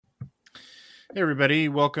Hey everybody,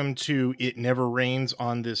 welcome to It Never Rains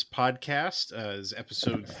on this podcast. Is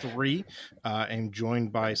episode 3. I'm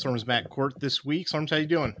joined by Storms Matt Court this week. Storms, how you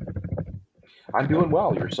doing? I'm doing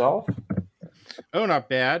well. Yourself? Oh, not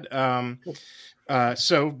bad.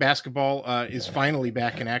 So basketball is finally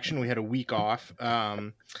back in action. We had a week off.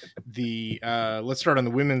 Let's start on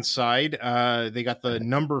the women's side. They got the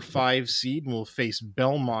number 5 seed and will face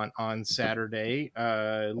Belmont on Saturday.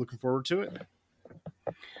 Looking forward to it.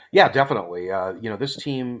 Yeah, definitely. This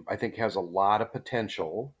team I think has a lot of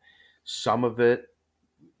potential. Some of it,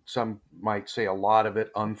 some might say a lot of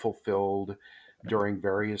it, unfulfilled during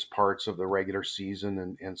various parts of the regular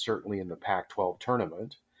season and certainly in the Pac-12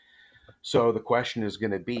 tournament. So the question is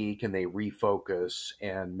going to be, can they refocus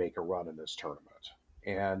and make a run in this tournament?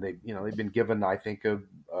 And they've been given, I think,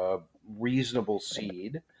 a reasonable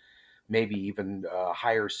seed, maybe even a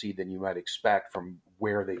higher seed than you might expect from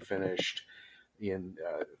where they finish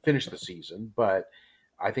the season, but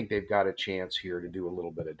I think they've got a chance here to do a little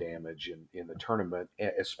bit of damage in the tournament,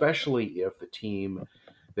 especially if the team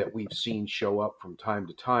that we've seen show up from time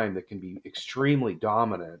to time that can be extremely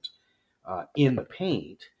dominant in the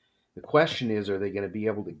paint. The question is, are they going to be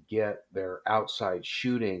able to get their outside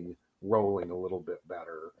shooting rolling a little bit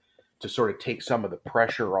better to sort of take some of the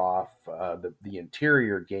pressure off the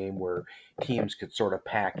interior game where teams could sort of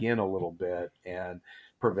pack in a little bit and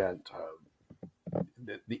prevent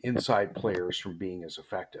the inside players from being as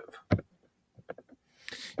effective.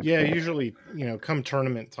 Yeah, usually, come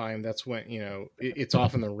tournament time, that's when, it's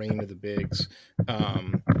often the reign of the bigs.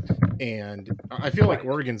 And I feel like Right.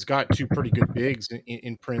 Oregon's got two pretty good bigs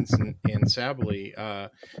in Prince and Sabley.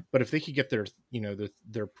 But if they could get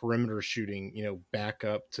their perimeter shooting, back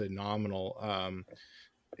up to nominal,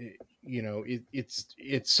 it's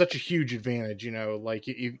such a huge advantage. Like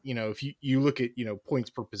if you look at points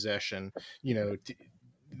per possession,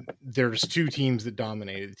 there's two teams that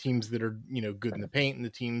dominate, the teams that are good in the paint and the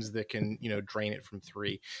teams that can drain it from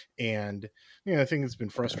three. And the thing that's been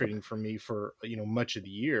frustrating for me for much of the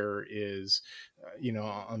year is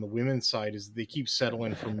on the women's side is they keep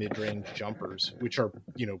settling for mid-range jumpers, which are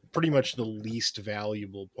pretty much the least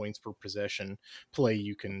valuable points per possession play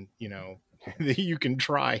you can that you can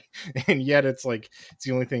try, and yet it's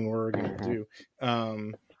the only thing we're going to do.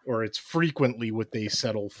 Or it's frequently what they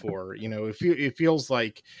settle for. It feels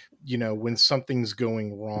like, when something's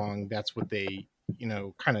going wrong, that's what they,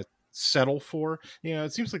 kind of settle for.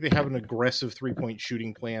 It seems like they have an aggressive 3-point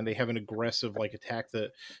shooting plan. They have an aggressive attack the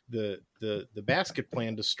basket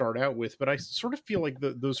plan to start out with, but I sort of feel like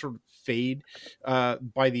those sort of fade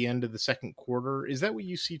by the end of the second quarter. Is that what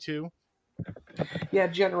you see too? Yeah,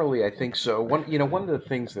 generally I think so. One of the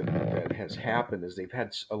things that has happened is they've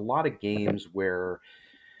had a lot of games where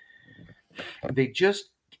they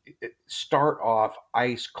just start off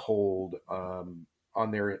ice cold on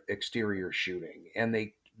their exterior shooting, and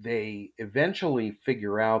they eventually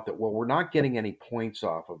figure out that, well, we're not getting any points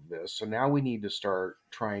off of this, so now we need to start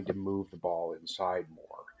trying to move the ball inside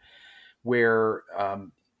more. Where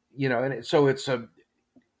and so it's a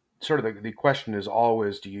sort of the question is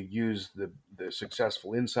always, do you use the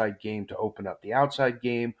successful inside game to open up the outside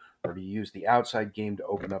game, or do you use the outside game to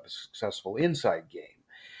open up a successful inside game?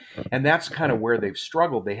 And that's kind of where they've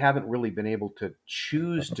struggled. They haven't really been able to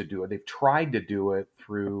choose to do it. They've tried to do it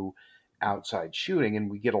through outside shooting,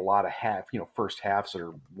 and we get a lot of first halves that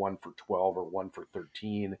are 1 for 12 or 1 for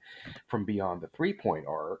 13 from beyond the 3-point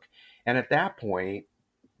arc. And at that point,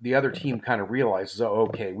 the other team kind of realizes, oh,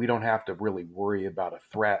 okay, we don't have to really worry about a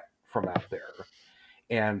threat from out there.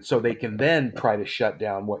 And so they can then try to shut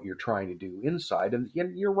down what you're trying to do inside. And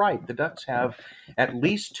you're right, the Ducks have at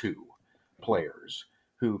least 2 players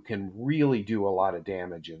who can really do a lot of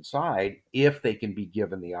damage inside if they can be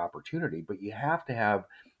given the opportunity. But you have to have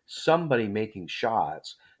somebody making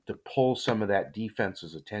shots to pull some of that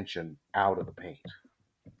defense's attention out of the paint.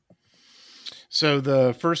 So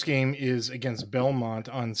the first game is against Belmont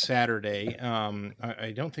on Saturday.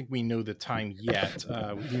 I don't think we know the time yet.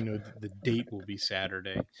 We do know that the date will be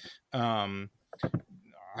Saturday.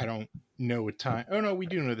 I don't know what time. Oh no, we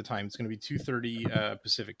do know the time. It's going to be 2:30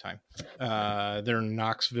 Pacific time. They're in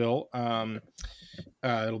Knoxville.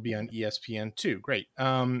 It'll be on ESPN2. Great.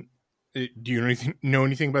 Do you know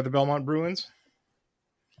anything about the Belmont Bruins?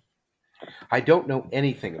 I don't know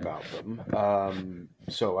anything about them,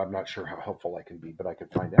 so I'm not sure how helpful I can be, but I can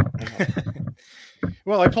find out.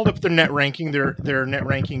 Well, I pulled up their net ranking. Their net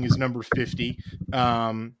ranking is number 50,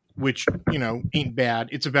 which ain't bad.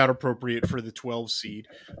 It's about appropriate for the 12 seed.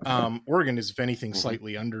 Oregon is, if anything,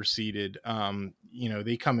 slightly underseeded.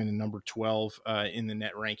 They come in at number 12 in the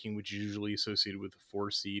net ranking, which is usually associated with the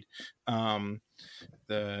 4 seed.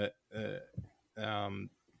 and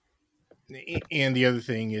the other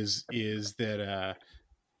thing is that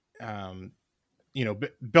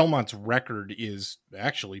Belmont's record is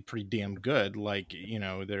actually pretty damn good. Like,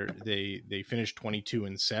 they finished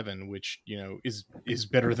 22-7, which, is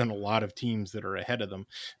better than a lot of teams that are ahead of them.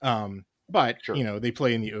 But Sure. they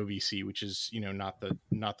play in the OVC, which is not the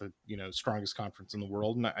strongest conference in the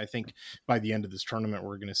world. And I think by the end of this tournament,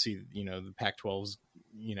 we're going to see the Pac-12's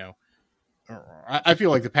I feel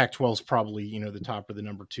like the Pac-12 is probably the top or the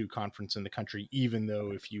number 2 conference in the country. Even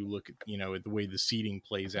though if you look at at the way the seeding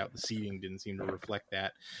plays out, the seeding didn't seem to reflect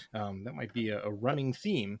that. That might be a running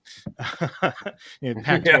theme.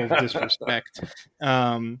 Pac-12 disrespect.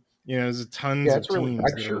 There's tons of teams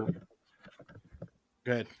that are.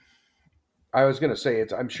 Go ahead. I was going to say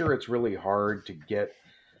I'm sure it's really hard to get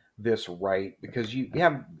this right because you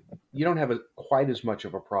don't have quite as much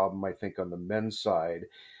of a problem, I think, on the men's side.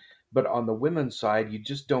 But on the women's side, you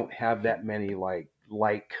just don't have that many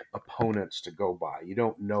like opponents to go by. You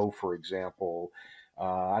don't know, for example,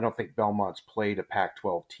 I don't think Belmont's played a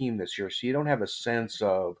Pac-12 team this year, so you don't have a sense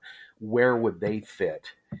of where would they fit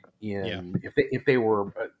in if they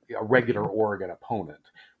were a regular Oregon opponent.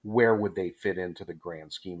 Where would they fit into the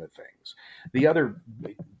grand scheme of things?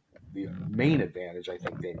 The main advantage I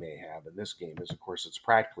think they may have in this game is, of course, it's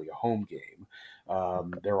practically a home game.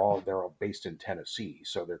 They're all based in Tennessee,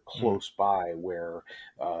 so they're close by where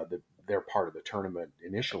their part of the tournament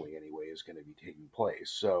initially, anyway, is going to be taking place.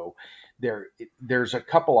 So there's a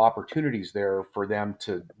couple opportunities there for them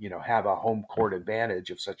to have a home court advantage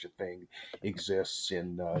if such a thing exists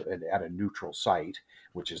at a neutral site,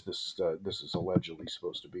 which is this is allegedly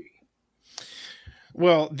supposed to be.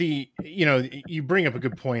 Well, you bring up a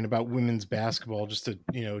good point about women's basketball, just a,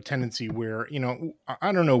 tendency where,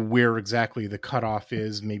 I don't know where exactly the cutoff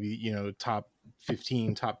is, maybe, top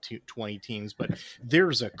 15, top 20 teams, but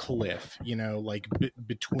there's a cliff, like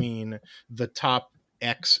between the top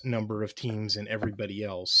X number of teams and everybody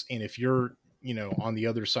else. And if you're, on the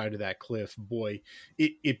other side of that cliff, boy,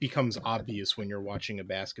 it becomes obvious when you're watching a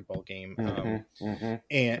basketball game.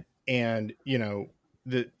 And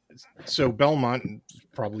so Belmont is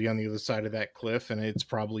probably on the other side of that cliff, and it's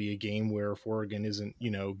probably a game where if Oregon isn't,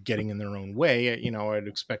 getting in their own way, I'd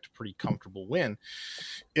expect a pretty comfortable win.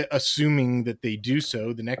 Assuming that they do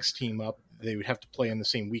so, the next team up, they would have to play on the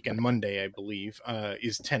same weekend, Monday, I believe,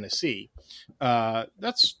 is Tennessee.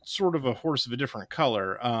 That's sort of a horse of a different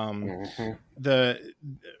color. The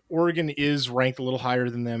Oregon is ranked a little higher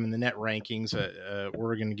than them in the net rankings.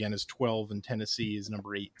 Oregon, again, is 12, and Tennessee is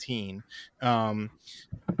number 18.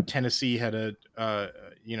 Tennessee had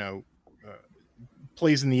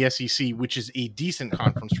plays in the SEC, which is a decent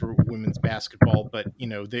conference for women's basketball, but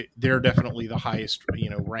they're definitely the highest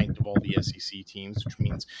ranked of all the SEC teams, which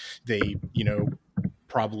means they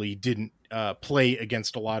probably didn't play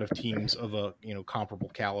against a lot of teams of a comparable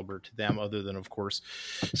caliber to them, other than, of course,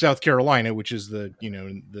 South Carolina, which is the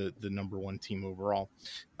number 1 team overall.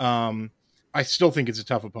 I still think it's a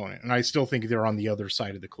tough opponent, and I still think they're on the other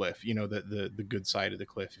side of the cliff, the good side of the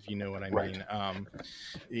cliff, if you know what I mean.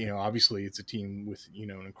 Right. Obviously it's a team with,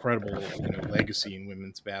 an incredible, legacy in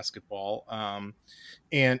women's basketball.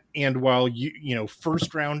 And while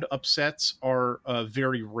first round upsets are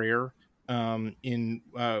very rare, in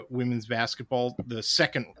women's basketball, the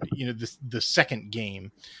second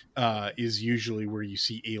game is usually where you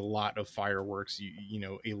see a lot of fireworks.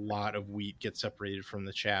 A lot of wheat get separated from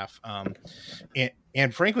the chaff.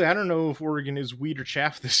 And frankly, I don't know if Oregon is wheat or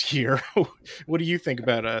chaff this year. What do you think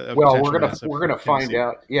about well, we're gonna find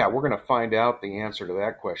out. Yeah, we're gonna find out the answer to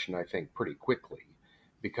that question, I think, pretty quickly,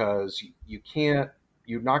 because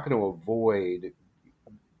you're not going to avoid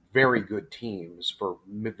very good teams for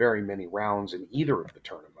very many rounds in either of the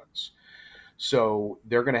tournaments. So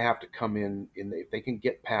they're going to have to come if they can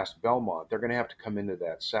get past Belmont, they're going to have to come into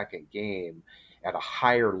that second game at a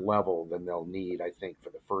higher level than they'll need, I think, for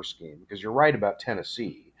the first game. Because you're right about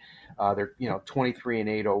Tennessee. They're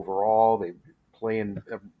 23-8 overall. They play in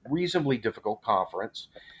a reasonably difficult conference.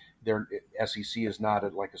 Their SEC is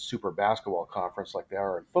not like a super basketball conference like they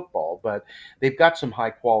are in football, but they've got some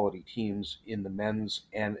high quality teams in the men's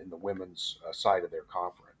and in the women's side of their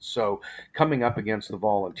conference. So coming up against the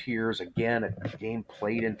Volunteers, again, a game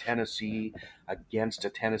played in Tennessee against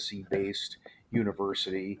a Tennessee-based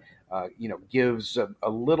university, gives a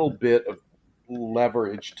little bit of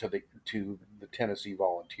leverage to the Tennessee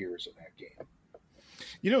Volunteers in that game.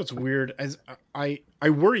 It's weird. As I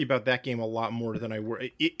worry about that game a lot more than I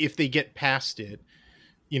worry if they get past it.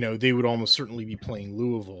 They would almost certainly be playing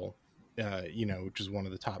Louisville, which is one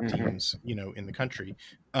of the top teams, in the country.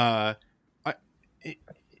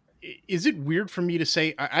 is it weird for me to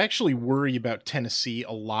say I actually worry about Tennessee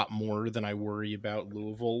a lot more than I worry about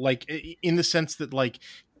Louisville? Like in the sense that like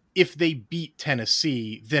if they beat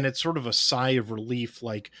Tennessee, then it's sort of a sigh of relief,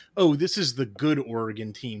 like, oh, this is the good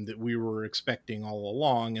Oregon team that we were expecting all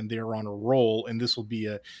along, and they're on a roll, and this will be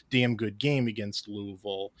a damn good game against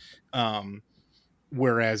Louisville.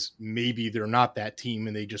 Whereas maybe they're not that team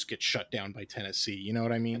and they just get shut down by Tennessee. You know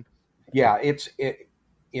what I mean? Yeah,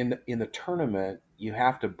 in the tournament, you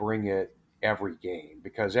have to bring it every game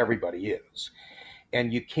because everybody is,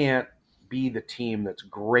 and you can't be the team that's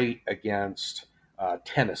great against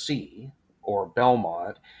Tennessee or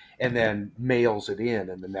Belmont and then mails it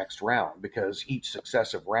in the next round, because each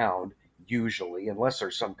successive round usually, unless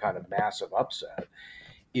there's some kind of massive upset,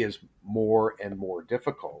 is more and more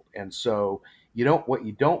difficult. And so what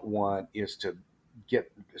you don't want is to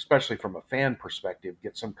get, especially from a fan perspective,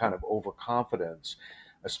 get some kind of overconfidence,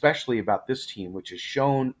 especially about this team, which has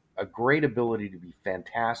shown a great ability to be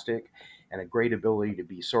fantastic and a great ability to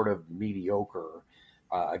be sort of mediocre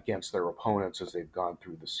against their opponents as they've gone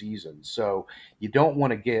through the season. So you don't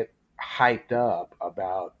want to get hyped up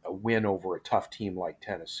about a win over a tough team like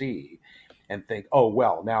Tennessee and think, oh,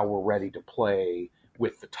 well, now we're ready to play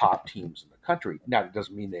with the top teams in the country. Now, it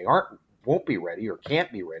doesn't mean they won't be ready or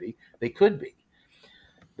can't be ready. They could be.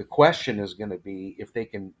 The question is going to be if they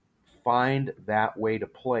can find that way to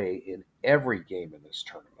play in every game in this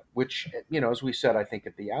tournament, which, as we said, I think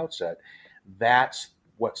at the outset, that's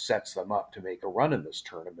what sets them up to make a run in this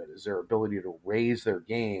tournament, is their ability to raise their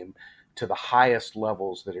game to the highest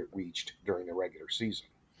levels that it reached during the regular season.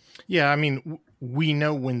 Yeah, I mean, we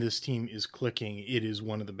know when this team is clicking, it is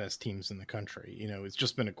one of the best teams in the country. It's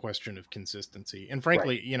just been a question of consistency. And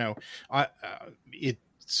frankly, right. It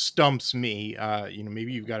stumps me.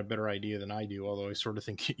 Maybe you've got a better idea than I do, although I sort of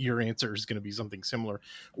think your answer is going to be something similar.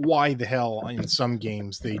 Why the hell in some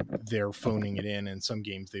games they're phoning it in, and some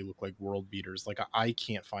games they look like world beaters? Like, I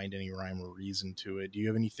can't find any rhyme or reason to it. Do you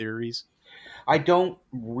have any theories? I don't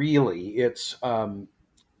really. It's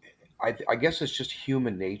I guess it's just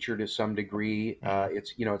human nature to some degree.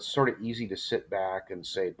 It's sort of easy to sit back and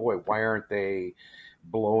say, boy, why aren't they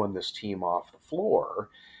blowing this team off the floor,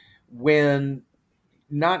 when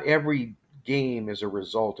not every game is a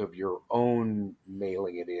result of your own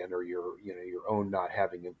mailing it in or your own not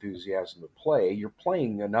having enthusiasm to play. You're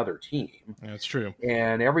playing another team. That's true.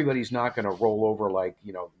 And everybody's not going to roll over like,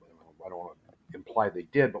 I don't want to imply they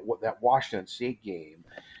did, but that Washington State game,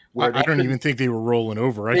 I don't even think they were rolling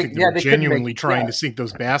over. I think they were genuinely trying to sink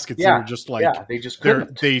those baskets. They were just like, they just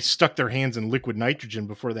couldn't. They stuck their hands in liquid nitrogen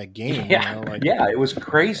before that game. It was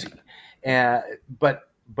crazy.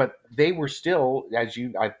 But they were still,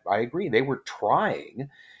 I agree, they were trying.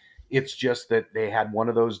 It's just that they had one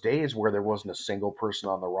of those days where there wasn't a single person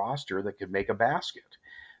on the roster that could make a basket.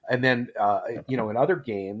 And then, in other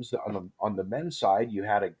games on the men's side, you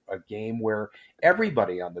had a game where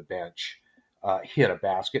everybody on the bench hit a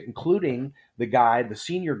basket, including the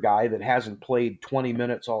senior guy that hasn't played 20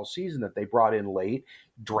 minutes all season that they brought in late,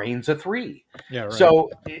 drains a three. Yeah, right.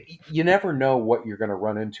 So you never know what you're going to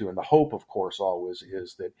run into. And the hope, of course, always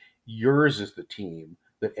is that yours is the team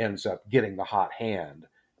that ends up getting the hot hand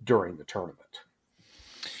during the tournament.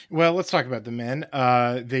 Well, let's talk about the men.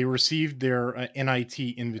 They received their NIT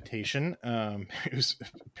invitation. It was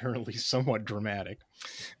apparently somewhat dramatic.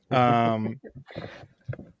 It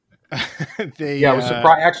was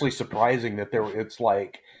actually surprising that it's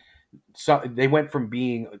like they went from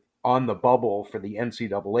being on the bubble for the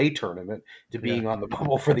NCAA tournament to being on the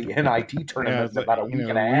bubble for the NIT tournament in about a week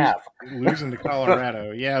and a half. Losing to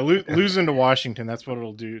Colorado. Losing to Washington. That's what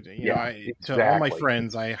it'll do. Exactly. To all my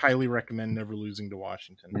friends, I highly recommend never losing to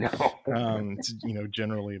Washington. No. It's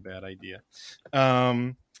generally a bad idea.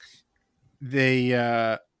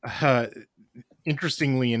 They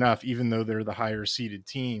interestingly enough, even though they're the higher seeded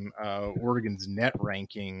team, Oregon's net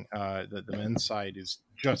ranking, the men's side, is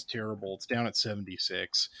just terrible. It's down at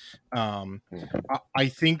 76. I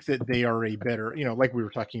think that they are a better, like we were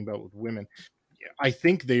talking about with women, I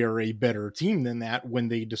think they are a better team than that when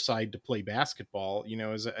they decide to play basketball.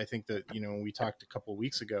 As I think that, when we talked a couple of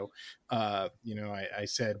weeks ago, I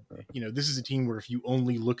said, this is a team where if you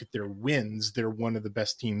only look at their wins, they're one of the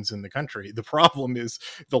best teams in the country. The problem is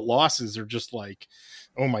the losses are just like,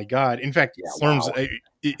 oh my God. In fact,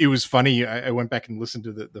 it was funny. I went back and listened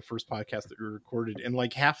to the first podcast that we recorded, and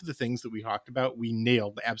like half of the things that we talked about, we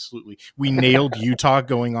nailed. Absolutely. We nailed Utah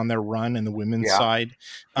going on their run and the women's side.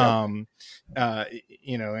 Yep.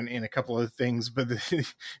 And a couple of things, but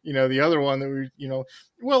the other one that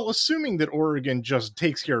well, assuming that Oregon just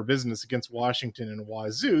takes care of business against Washington and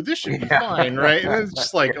Wazoo, this should be fine, right? And it's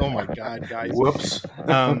just like, oh my God, guys. Whoops.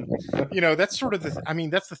 That's sort of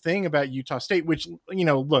that's the thing about Utah State, which,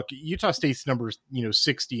 look, Utah State's number,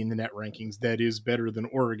 60 in the net rankings. That is better than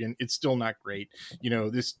Oregon. It's still not great.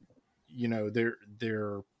 They're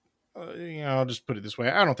I'll just put it this way.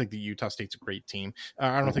 I don't think the Utah State's a great team.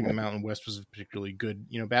 I don't think the Mountain West was a particularly good,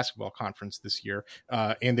 basketball conference this year.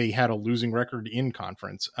 And they had a losing record in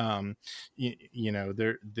conference.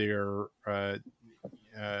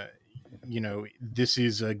 This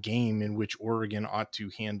is a game in which Oregon ought to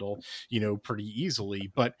handle, pretty easily.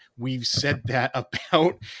 But we've said that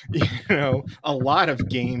about, a lot of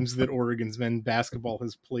games that Oregon's men's basketball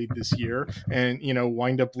has played this year, and,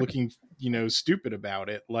 wind up looking, stupid about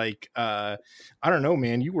it. Like, I don't know,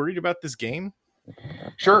 man. You worried about this game?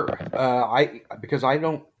 Sure. Because I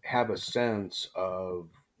don't have a sense of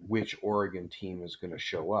which Oregon team is going to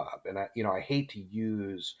show up. And I hate to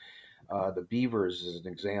use the Beavers as an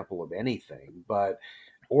example of anything, but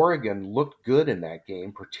Oregon looked good in that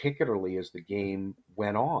game, particularly as the game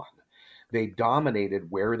went on. They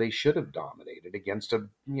dominated where they should have dominated against a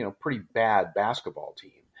pretty bad basketball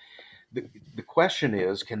team. The question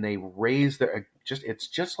is, can they raise their it's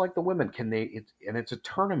just like the women, and it's a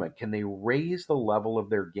tournament, can they raise the level of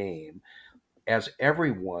their game, as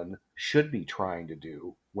everyone should be trying to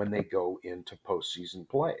do when they go into postseason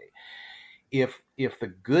play? If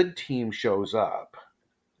the good team shows up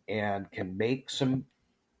and can make some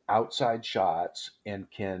outside shots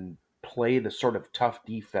and can play the sort of tough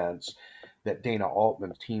defense that Dana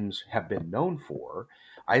Altman's teams have been known for,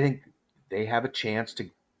 I think they have a chance to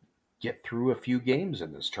get through a few games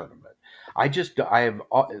in this tournament. I have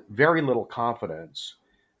very little confidence,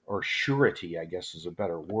 or surety, I guess is a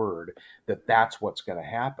better word, that that's what's going to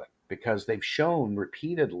happen, because they've shown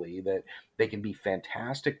repeatedly that they can be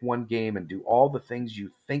fantastic one game and do all the things you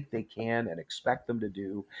think they can and expect them to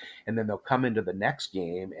do, and then they'll come into the next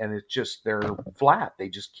game and it's just, they're flat. They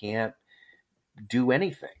just can't do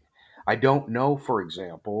anything. I don't know, for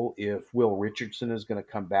example, if Will Richardson is going to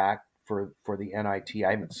come back for the NIT.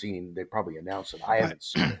 I haven't seen. They probably announced it. I haven't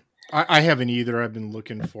seen it. I haven't either. I've been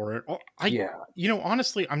looking for it.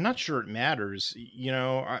 Honestly, I'm not sure it matters.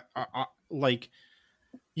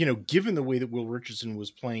 Given the way that Will Richardson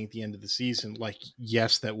was playing at the end of the season, like,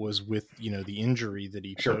 yes, that was with, the injury that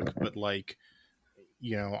he took, but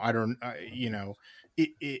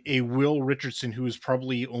a Will Richardson who is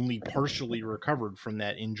probably only partially recovered from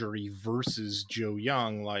that injury versus Joe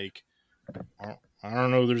Young, like, I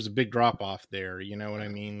don't know. There's a big drop off there. You know what I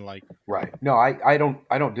mean? Like, right. No, I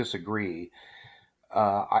don't disagree.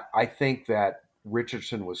 I think that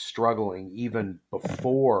Richardson was struggling even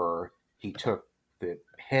before he took the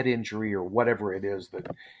head injury or whatever it is that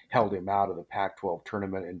held him out of the Pac-12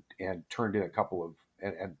 tournament and turned in a couple of,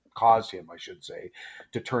 and caused him, I should say,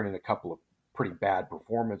 to turn in a couple of pretty bad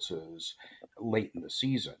performances late in the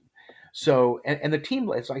season. So, and the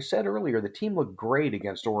team, as I said earlier, the team looked great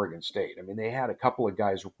against Oregon State. I mean, they had a couple of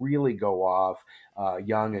guys really go off,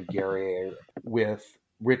 Young and Guerrier, with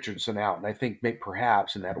Richardson out. And I think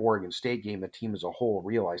perhaps in that Oregon State game, the team as a whole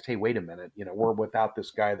realized, hey, wait a minute, we're without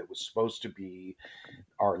this guy that was supposed to be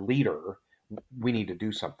our leader. We need to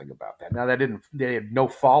do something about that. Now, they had no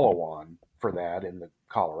follow-on for that in the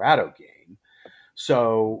Colorado game.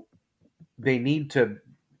 So they need to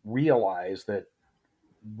realize that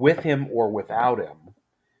with him or without him,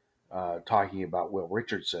 talking about Will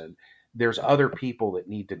Richardson, there's other people that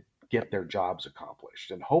need to get their jobs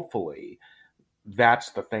accomplished. And hopefully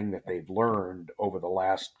that's the thing that they've learned over the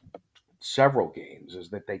last several games, is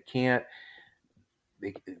that they can't,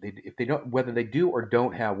 if they don't, whether they do or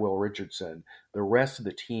don't have Will Richardson, the rest of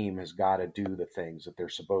the team has got to do the things that they're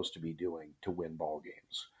supposed to be doing to win ball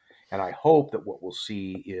games. And I hope that what we'll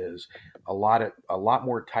see is a lot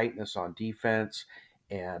more tightness on defense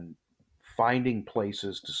and finding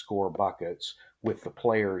places to score buckets with the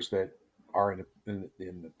players that are in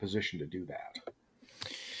the position to do that.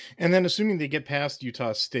 And then, assuming they get past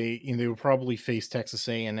Utah State, they will probably face Texas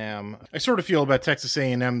A&M. I sort of feel about Texas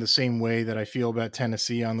A&M the same way that I feel about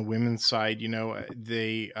Tennessee on the women's side.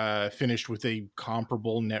 They finished with a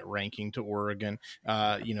comparable net ranking to Oregon.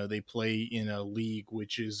 They play in a league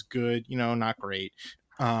which is good, not great.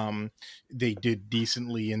 They did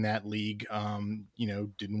decently in that league,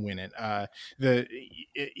 didn't win it.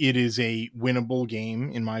 it is a winnable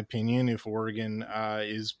game, in my opinion. If Oregon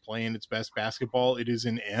is playing its best basketball, it is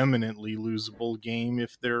an eminently losable game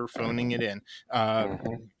if they're phoning it in.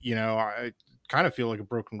 I kind of feel like a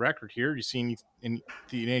broken record here. Do you see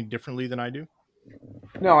any differently than I do?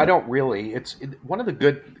 No, I don't really. One of the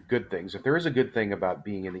good things. If there is a good thing about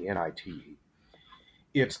being in the NIT,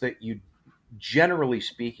 it's that you, generally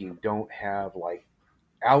speaking, don't have like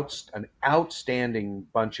an outstanding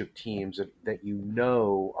bunch of teams that you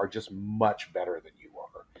know are just much better than you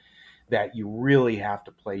are. That you really have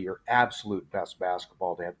to play your absolute best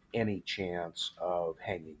basketball to have any chance of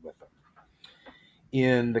hanging with them.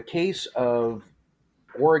 In the case of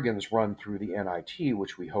Oregon's run through the NIT,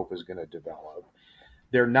 which we hope is going to develop,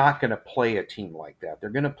 they're not going to play a team like that. They're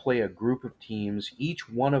going to play a group of teams, each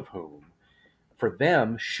one of whom, for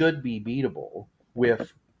them, should be beatable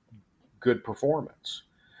with good performance.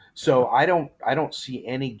 So I don't see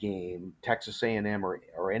any game, Texas A&M or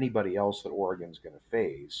anybody else that Oregon's going to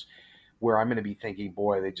face, where I'm going to be thinking,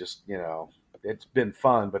 boy, they just, it's been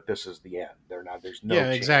fun, but this is the end. There's no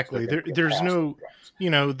chance exactly. There's no,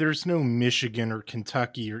 there's no Michigan or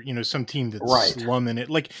Kentucky or, some team that's slumming it.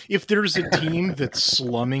 Like if there's a team that's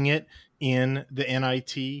slumming it in the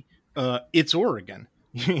NIT, it's Oregon.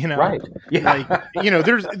 Right. Yeah. Like,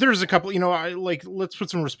 there's a couple, let's put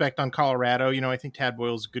some respect on Colorado. I think Tad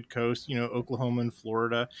Boyle's a good coach. Oklahoma and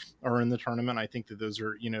Florida are in the tournament. I think that those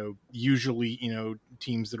are, usually,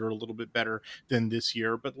 teams that are a little bit better than this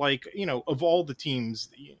year. But of all the teams,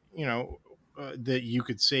 that you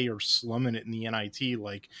could say are slumming it in the NIT,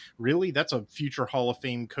 like really, that's a future Hall of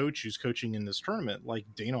Fame coach who's coaching in this tournament, like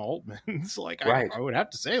Dana Altman's. Like I would have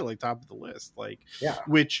to say, like top of the list,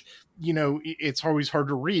 which it's always hard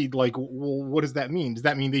to read. Like, well, what does that mean? Does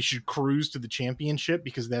that mean they should cruise to the championship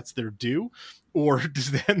because that's their due? Or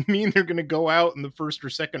does that mean they're going to go out in the first or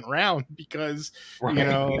second round because, all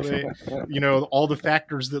the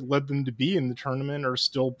factors that led them to be in the tournament are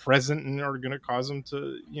still present and are going to cause them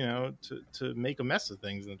to, to make a mess of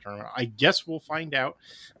things in the tournament? I guess we'll find out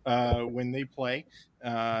when they play.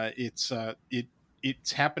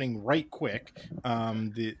 It's happening right quick.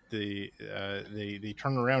 They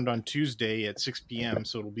turn around on Tuesday at 6 p.m.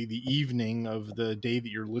 So it'll be the evening of the day that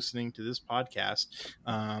you're listening to this podcast.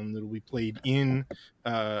 That'll be played in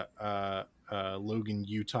Logan,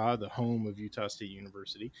 Utah, the home of Utah State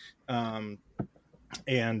University. And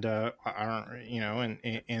then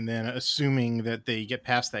assuming that they get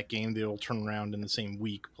past that game, they'll turn around in the same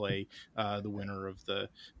week, play the winner of the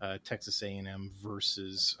Texas A&M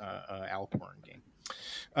versus Alcorn game.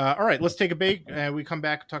 All right, let's take a break. We come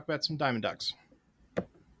back and talk about some Diamond Ducks.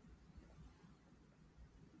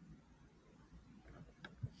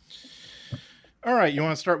 All right, you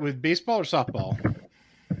want to start with baseball or softball?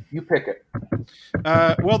 You pick it.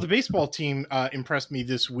 Well, the baseball team impressed me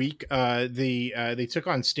this week. They took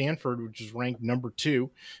on Stanford, which is ranked number 2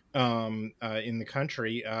 in the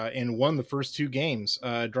country, and won the first 2 games.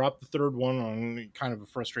 Dropped the third one on kind of a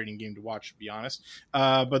frustrating game to watch, to be honest.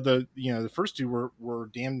 But the first 2 were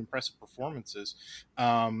damned impressive performances.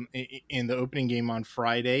 In the opening game on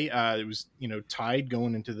Friday, it was tied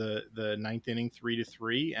going into the ninth inning,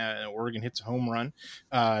 3-3. Oregon hits a home run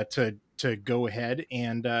to go ahead,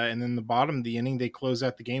 and then the bottom of the inning they close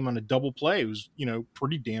out the game on a double play. It was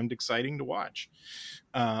pretty damned exciting to watch.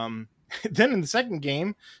 Then in the second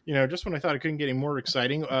game, just when I thought it couldn't get any more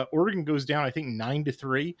exciting, Oregon goes down, I think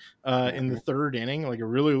 9-3 in the third inning. Like it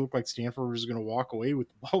really looked like Stanford was going to walk away with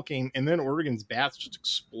the ball game, and then Oregon's bats just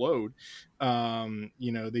explode.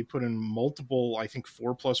 They put in multiple, I think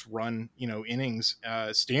 4+ run innings.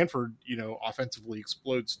 Stanford offensively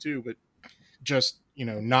explodes too, but just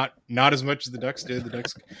not as much as the Ducks did. The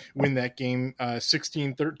Ducks win that game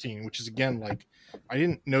 16-13, which is again, like, I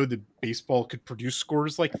didn't know that baseball could produce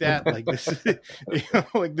scores like that. Like this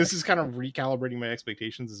this is kind of recalibrating my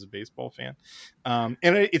expectations as a baseball fan. And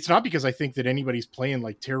it's not because I think that anybody's playing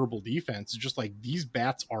like terrible defense. It's just like these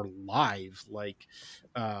bats are live.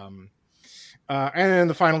 And then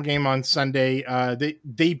the final game on Sunday,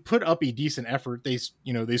 they put up a decent effort. They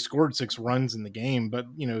scored 6 runs in the game, but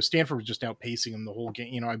Stanford was just outpacing them the whole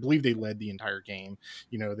game. I believe they led the entire game.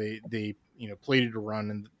 They plated a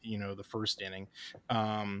run in the first inning,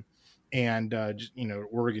 and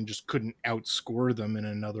Oregon just couldn't outscore them in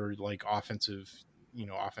another like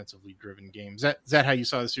offensively driven game. Is that how you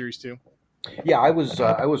saw the series too? Yeah, I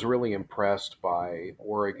was really impressed by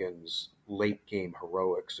Oregon's late game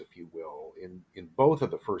heroics, if you will. In both of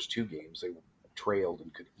the first 2 games, they trailed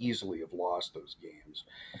and could easily have lost those games,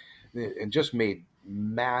 and just made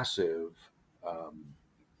massive,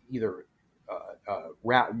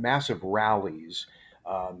 massive rallies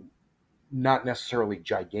not necessarily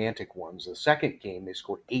gigantic ones. The second game, they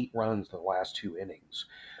scored 8 runs in the last 2 innings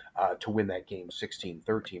to win that game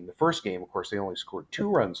 16-13. The first game, of course, they only scored 2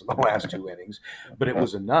 runs in the last 2 innings, but it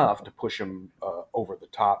was enough to push them over the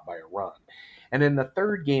top by a run. And in the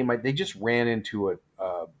third game, they just ran into a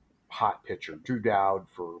hot pitcher. Drew Dowd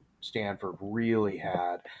for Stanford really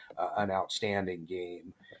had an outstanding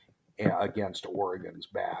game against Oregon's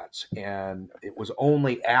bats. And it was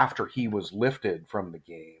only after he was lifted from the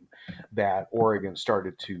game that Oregon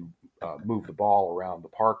started to move the ball around the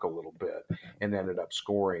park a little bit and ended up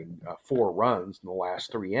scoring 4 runs in the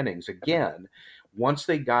last 3 innings. Again, once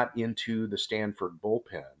they got into the Stanford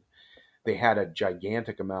bullpen, they had a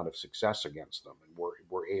gigantic amount of success against them and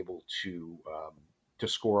were able to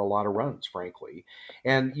score a lot of runs, frankly.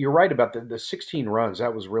 And you're right about the 16 runs.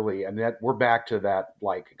 That was really, and that we're back to that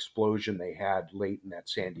like explosion they had late in that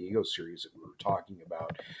San Diego series that we were talking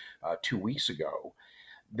about 2 weeks ago.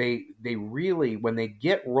 They really, when they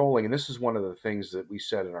get rolling, and this is one of the things that we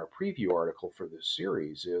said in our preview article for this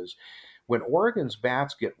series, is when Oregon's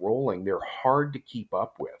bats get rolling, they're hard to keep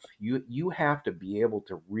up with. You have to be able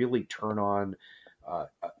to really turn on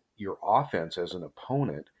your offense as an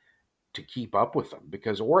opponent to keep up with them,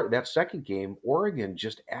 because that second game, Oregon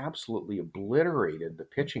just absolutely obliterated the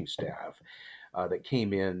pitching staff that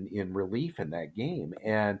came in relief in that game.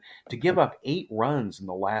 And to give up 8 runs in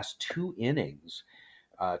the last 2 innings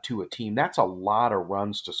to a team, that's a lot of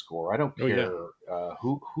runs to score. I don't care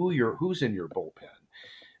who's in your bullpen.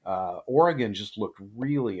 Oregon just looked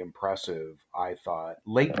really impressive, I thought,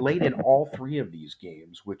 late in all 3 of these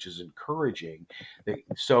games, which is encouraging.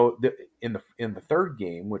 In the third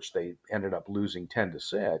game, which they ended up losing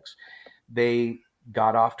 10-6, they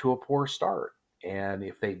got off to a poor start. And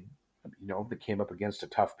if they came up against a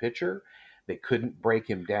tough pitcher, they couldn't break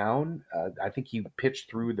him down. I think he pitched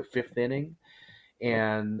through the 5th inning,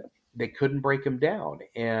 and they couldn't break him down.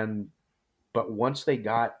 But once they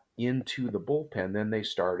got into the bullpen, then they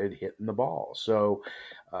started hitting the ball. So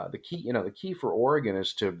the key for Oregon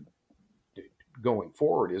is to going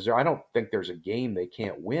forward is I don't think there's a game they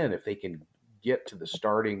can't win if they can get to the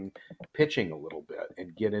starting pitching a little bit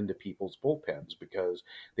and get into people's bullpens, because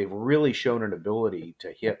they've really shown an ability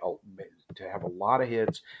to have a lot of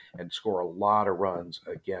hits and score a lot of runs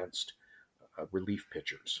against relief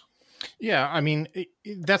pitchers. Yeah, I mean,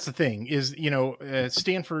 that's the thing is,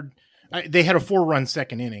 Stanford, they had a 4-run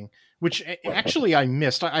second inning, which actually I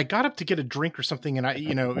missed. I got up to get a drink or something, and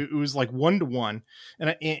it was like 1-1,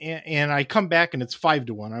 and I come back and it's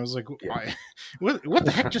 5-1. I was like, what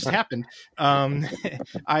the heck just happened? I'm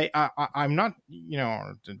not,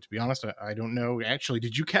 to be honest, I don't know. Actually,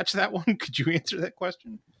 did you catch that one? Could you answer that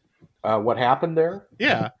question? What happened there?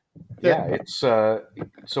 Yeah. It's so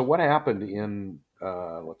what happened in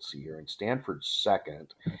let's see here, in Stanford's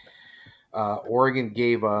second, Oregon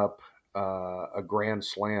gave up a grand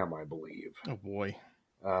slam, I believe. Oh boy.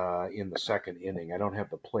 In the second inning. I don't have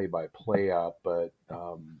the play-by-play up, but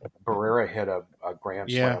Barrera hit a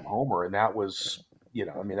grand slam homer, and that was,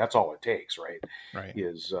 that's all it takes, right? Right.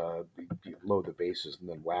 Is load the bases and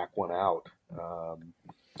then whack one out.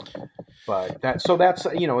 But that's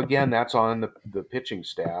again, that's on the pitching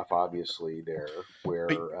staff, obviously, there where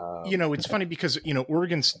it's funny because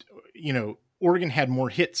Oregon had more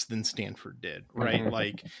hits than Stanford did, right? Mm-hmm.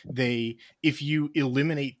 Like if you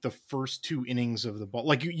eliminate the first 2 innings of the ball,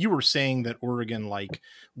 like you were saying that Oregon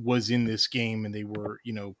was in this game and they were,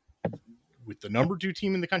 with the number 2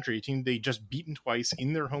 team in the country, a team they just beaten twice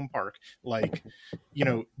in their home park. The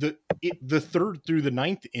third through the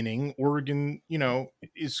 9th inning, Oregon,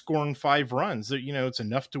 is scoring 5 runs. It's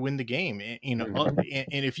enough to win the game. And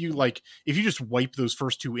if you just wipe those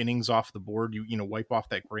first 2 innings off the board, you wipe off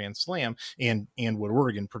that grand slam and what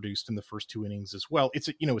Oregon produced in the first 2 innings as well. It's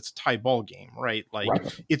a tie ball game, right?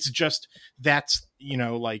 It's just that's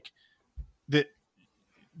that.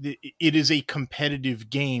 It is a competitive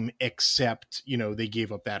game, except they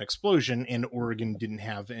gave up that explosion, and Oregon didn't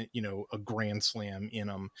have a grand slam in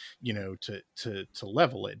them to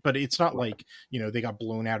level it. But it's not like they got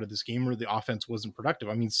blown out of this game or the offense wasn't productive.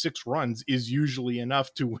 I mean, 6 runs is usually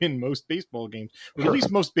enough to win most baseball games, or at least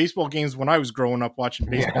most baseball games when I was growing up watching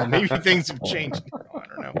baseball. Maybe things have changed. I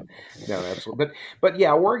don't know. No, absolutely. But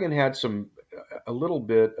yeah, Oregon had a little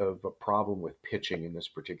bit of a problem with pitching in this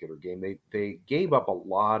particular game. They gave up a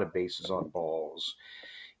lot of bases on balls,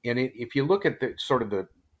 and if you look at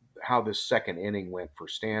how this second inning went for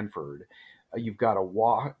Stanford, you've got a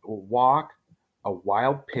walk, a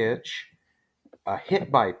wild pitch, a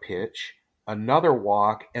hit by pitch, another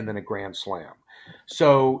walk, and then a grand slam.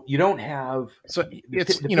 So you don't have So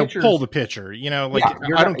it's, the pull pitchers. the pitcher, like Yeah,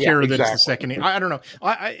 you're I not. don't Yeah, care that it's the exactly. second. I don't know.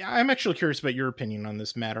 I'm actually curious about your opinion on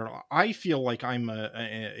this matter. I feel like I'm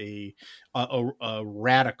a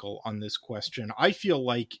radical on this question. I feel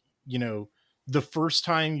like, the first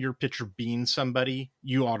time your pitcher beans somebody,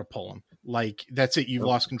 you ought to pull him. Like, that's it. You've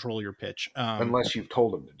lost control of your pitch. Unless you've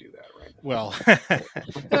told them to do that, Well,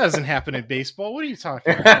 that doesn't happen in baseball. What are you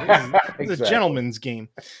talking about? right? This is a Exactly. gentleman's game.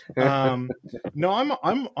 No,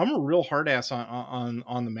 I'm a real hard ass on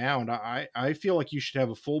the mound. I feel like you should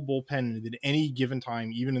have a full bullpen, and at any given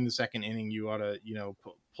time, even in the second inning, you ought to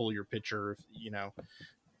pull your pitcher.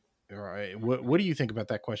 All right. What do you think about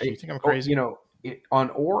that question? You think I'm crazy?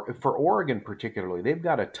 For Oregon particularly, they've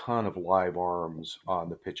got a ton of live arms on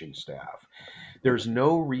the pitching staff. There's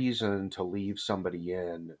no reason to leave somebody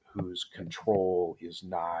in whose control is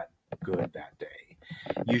not good that day.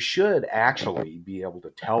 You should actually be able to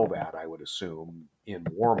tell that, I would assume, in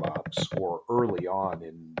warm-ups or early on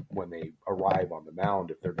in when they arrive on the mound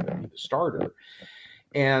if they're going to be the starter.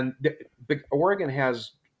 And Oregon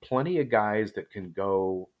has plenty of guys that can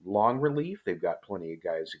go long relief. They've got plenty of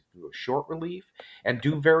guys who can go short relief and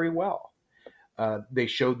do very well. They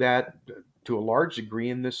showed that to a large degree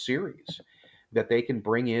in this series, that they can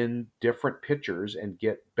bring in different pitchers and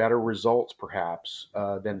get better results, perhaps,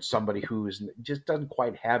 than somebody who just doesn't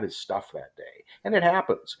quite have his stuff that day. And it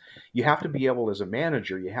happens. You have to be able, as a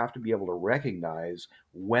manager, you have to be able to recognize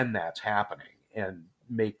when that's happening and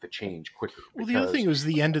make the change quicker. Well, the other thing was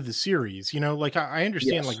the end of the series. Like I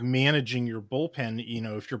understand, Yes. like, managing your bullpen.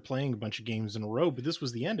 If you're playing a bunch of games in a row, but this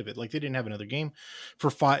was the end of it. Like, they didn't have another game for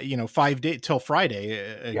 5 days till Friday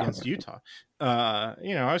against Utah.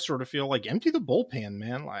 I sort of feel like empty the bullpen,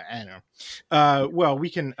 man. Like, I don't know. Well, we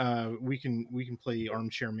can play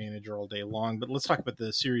armchair manager all day long, but let's talk about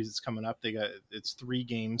the series that's coming up. It's 3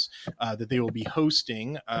 games that they will be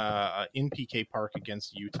hosting in PK Park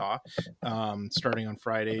against Utah, starting on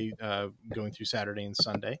Friday, going through Saturday and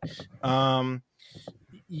Sunday.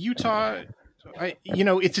 Utah,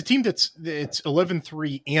 it's a team it's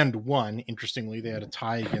 11-3 and 1. Interestingly, they had a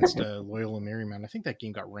tie against Loyola Marymount. I think that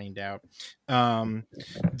game got rained out.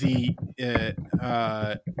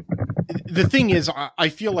 The thing is, I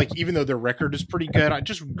feel like even though their record is pretty good, I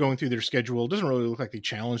just going through their schedule, it doesn't really look like they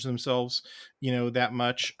challenge themselves, that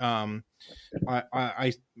much.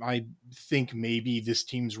 I think maybe this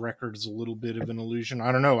team's record is a little bit of an illusion.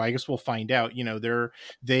 I don't know. I guess we'll find out.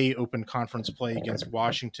 They opened conference play against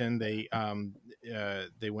Washington. They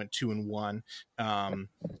went 2-1.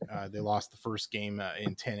 They lost the first game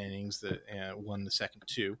in 10 innings. That won the second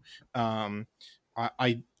 2.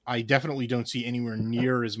 I definitely don't see anywhere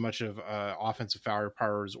near as much of offensive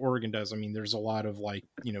firepower as Oregon does. I mean, there's a lot of 8,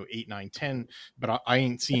 9, 10, but I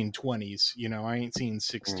ain't seeing 20s. I ain't seeing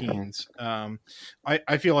 16s.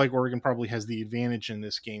 I feel like Oregon probably has the advantage in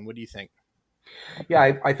this game. What do you think?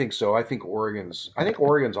 Yeah, I think so. I think Oregon's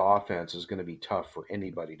offense is going to be tough for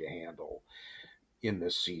anybody to handle in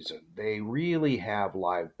this season. They really have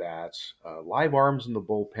live bats, live arms in the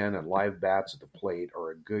bullpen, and live bats at the plate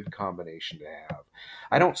are a good combination to have.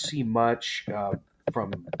 I don't see much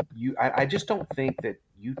from you. I just don't think that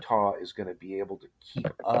Utah is going to be able to keep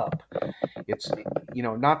up. It's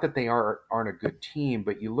not that they aren't a good team,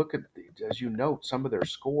 but you look at, as you note, some of their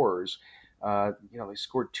scores. They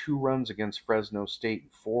scored 2 runs against Fresno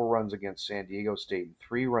State, 4 runs against San Diego State, and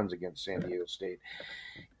 3 runs against San Diego State.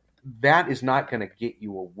 That is not going to get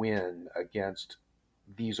you a win against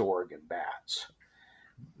these Oregon bats.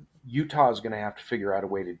 Utah is going to have to figure out a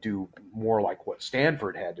way to do more like what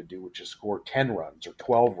Stanford had to do, which is score 10 runs or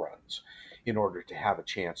 12 runs in order to have a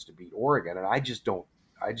chance to beat Oregon. And I just don't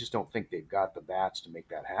think they've got the bats to make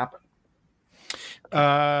that happen.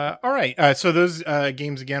 All right. So those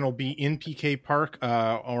games again will be in PK Park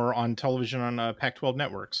or on television on Pac-12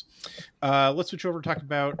 networks. Let's switch over to talk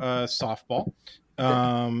about softball.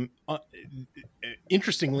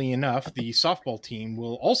 Interestingly enough, the softball team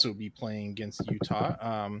will also be playing against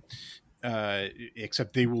Utah,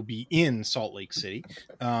 except they will be in Salt Lake City.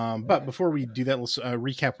 But before we do that, let's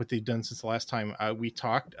recap what they've done since the last time we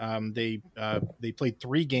talked. They played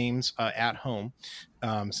 3 games at home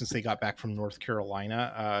since they got back from North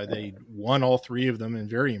Carolina. They won all 3 of them in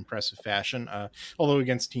very impressive fashion, although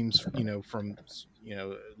against teams from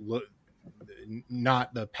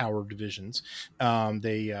not the power divisions.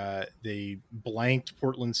 They blanked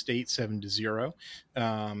Portland State 7-0,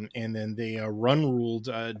 and then they run ruled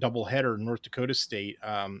doubleheader North Dakota State,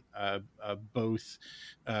 both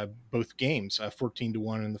games,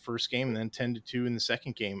 14-1 in the first game, and then 10-2 in the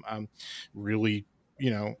second game. Really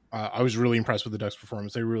I was really impressed with the Ducks'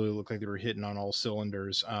 performance. They really looked like they were hitting on all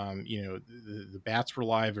cylinders. The bats were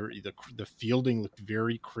live, or the fielding looked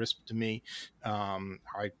very crisp to me. I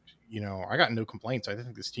got no complaints. I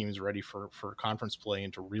think this team is ready for conference play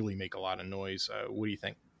and to really make a lot of noise. What do you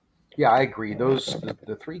think? Yeah, I agree.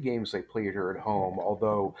 The 3 games they played here at home,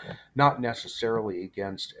 although not necessarily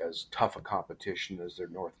against as tough a competition as their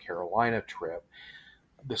North Carolina trip,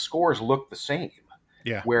 the scores look the same.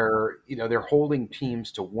 Yeah. Where they're holding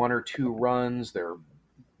teams to 1 or 2 runs, they're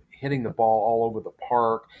hitting the ball all over the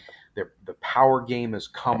park. The power game has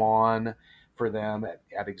come on for them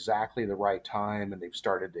at exactly the right time, and they've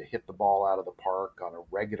started to hit the ball out of the park on a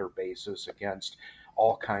regular basis against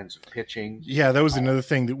all kinds of pitching. Yeah, that was another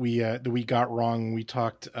thing that we got wrong. We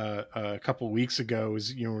talked a couple of weeks ago.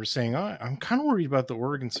 Is we're saying, I'm kind of worried about the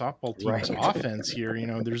Oregon softball team's offense here.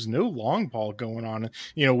 There's no long ball going on.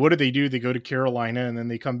 What do? They go to Carolina and then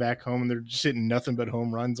they come back home and they're just hitting nothing but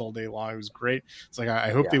home runs all day long. It was great. It's like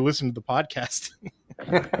I hope they listen to the podcast.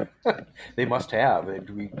 They must have.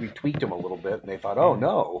 We tweaked them a little bit, and they thought, oh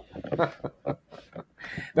no.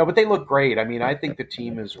 No, but they look great. I mean, I think the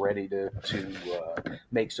team is ready to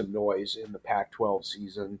make some noise in the Pac-12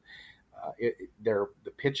 season. The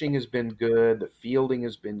pitching has been good. The fielding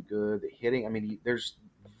has been good. The hitting. I mean, there's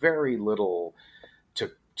very little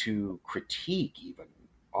to critique even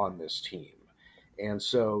on this team, and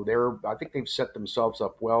so I think they've set themselves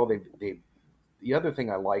up well. The other thing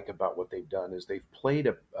I like about what they've done is they've played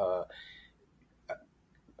a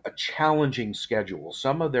challenging schedule.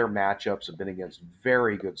 Some of their matchups have been against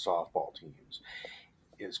very good softball teams,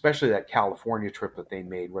 especially that California trip that they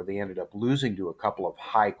made where they ended up losing to a couple of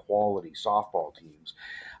high-quality softball teams.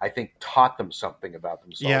 I think taught them something about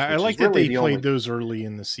themselves. Yeah, I like that they played those early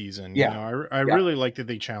in the season. Yeah. I really like that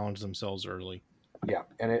they challenged themselves early. Yeah,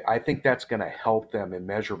 and I think that's going to help them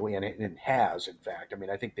immeasurably, and it has, in fact. I mean,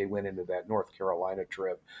 I think they went into that North Carolina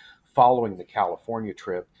trip following the California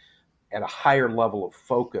trip at a higher level of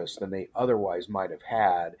focus than they otherwise might have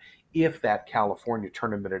had if that California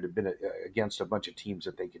tournament had been against a bunch of teams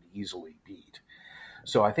that they could easily beat.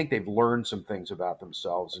 So I think they've learned some things about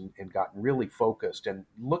themselves and gotten really focused and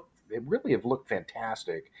they really have looked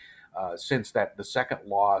fantastic since the second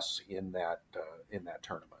loss in that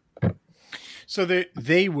tournament. So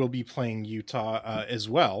they will be playing Utah as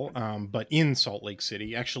well, but in Salt Lake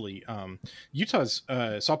City. Actually, Utah's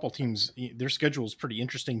softball teams, their schedule is pretty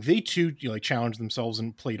interesting. They too challenged themselves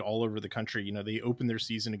and played all over the country. They opened their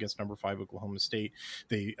season against number 5 Oklahoma State.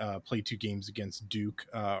 They played 2 games against Duke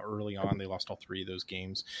early on. They lost all 3 of those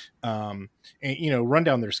games. And run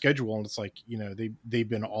down their schedule, and it's like they've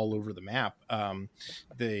been all over the map.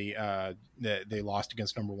 They lost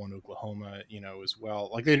against number 1 Oklahoma, as well.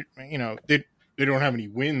 Like they don't have any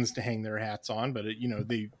wins to hang their hats on, but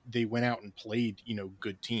they went out and played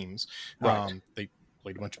good teams. Right. They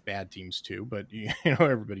played a bunch of bad teams too, but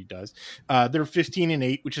everybody does. They're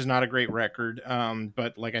 15-8, which is not a great record.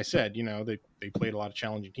 But like I said, they played a lot of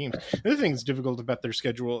challenging teams. The other thing that's difficult about their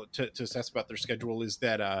schedule to assess about their schedule is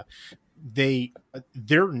that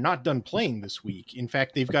they're not done playing this week. In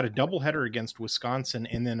fact, they've got a doubleheader against Wisconsin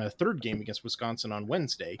and then a third game against Wisconsin on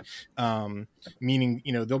Wednesday. Meaning,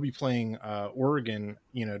 they'll be playing Oregon,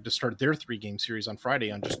 to start their 3-game series on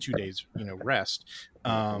Friday on just 2 days, rest.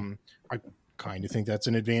 I kind of think that's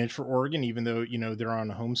an advantage for Oregon, even though, they're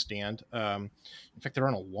on a homestand. In fact, they're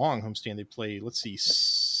on a long homestand. They play,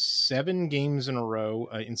 7 games in a row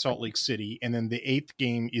in Salt Lake City. And then the 8th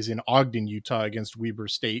game is in Ogden, Utah against Weber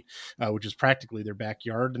State, which is practically their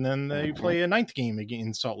backyard. And then they play a 9th game again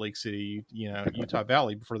in Salt Lake City, Utah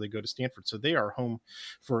Valley, before they go to Stanford. So they are home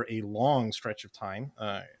for a long stretch of time.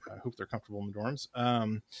 I hope they're comfortable in the dorms.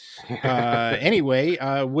 Anyway,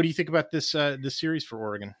 what do you think about this series for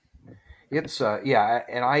Oregon? It's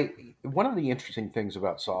and one of the interesting things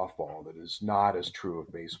about softball that is not as true of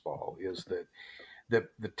baseball is that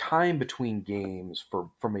the time between games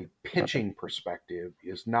from a pitching perspective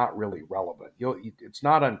is not really relevant. It's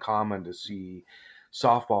not uncommon to see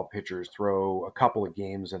softball pitchers throw a couple of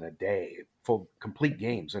games in a day, full complete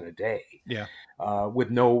games in a day. Yeah. With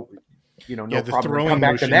no no the problem. Throwing Come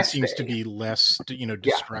back the motion next seems day. to be less,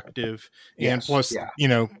 destructive, Yeah. and plus, Yeah.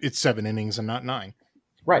 it's 7 innings and not 9.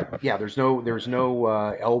 Right. Yeah. There's no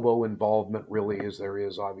elbow involvement really, as there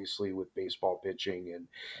is obviously with baseball pitching,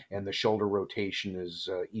 and the shoulder rotation is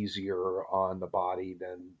easier on the body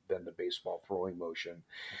than the baseball throwing motion.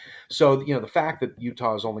 So the fact that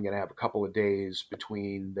Utah is only going to have a couple of days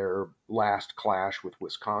between their last clash with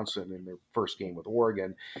Wisconsin and their first game with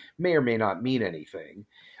Oregon may or may not mean anything.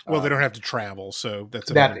 Well, they don't have to travel, so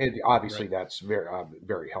that's obviously right. That's very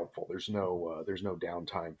very helpful. There's no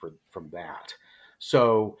downtime from that.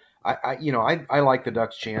 So I like the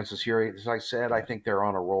Ducks' chances here. As I said, I think they're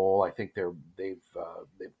on a roll. I think they've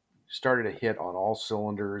started to hit on all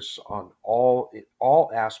cylinders on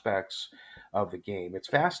all aspects of the game. It's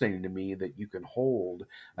fascinating to me that you can hold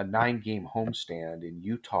a 9-game homestand in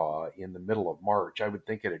Utah in the middle of March. I would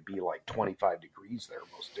think it'd be like 25 degrees there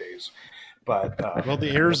most days, but well,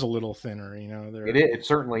 the air's a little thinner, it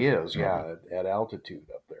certainly is, yeah, at altitude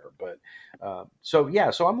up there. But so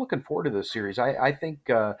I'm looking forward to this series. I think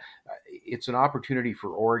it's an opportunity for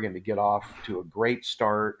Oregon to get off to a great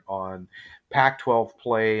start on Pac-12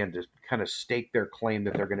 play and to kind of stake their claim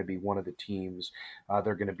that they're going to be one of the teams.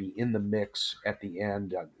 They're going to be in the mix at the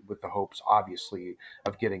end with the hopes, obviously,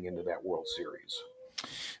 of getting into that World Series.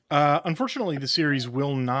 Unfortunately, the series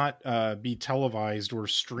will not be televised or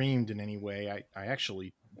streamed in any way. I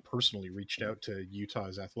actually personally reached out to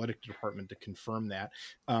Utah's athletic department to confirm that.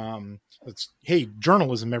 Hey,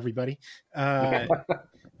 journalism, everybody.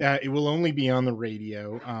 It will only be on the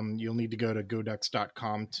radio. You'll need to go to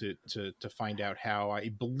goducks.com to find out how. I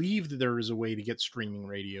believe that there is a way to get streaming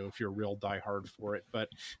radio if you're a real diehard for it, but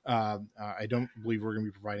I don't believe we're going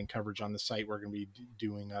to be providing coverage on the site. We're going to be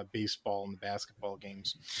doing baseball and the basketball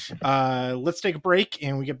games. Let's take a break,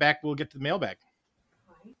 and when we get back, we'll get to the mailbag.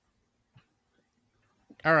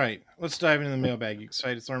 All right, let's dive into the mailbag. You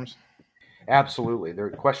excited, Storms? Absolutely.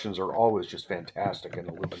 Their questions are always just fantastic and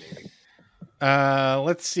illuminating.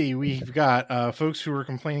 Let's see. We've got folks who are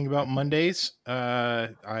complaining about Mondays. I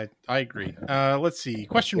agree. Let's see.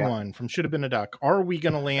 Question 1 from Should Have Been a Duck. Are we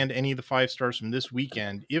going to land any of the 5 stars from this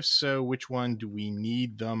weekend? If so, which one do we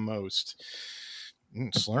need the most?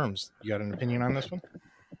 Slurms, you got an opinion on this one?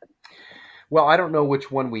 Well, I don't know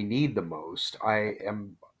which one we need the most. I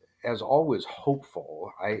am, as always,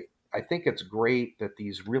 hopeful. I think it's great that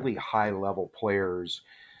these really high-level players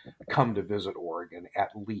come to visit Oregon,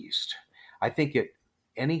 at least. I think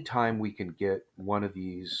anytime we can get one of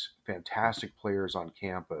these fantastic players on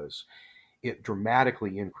campus, it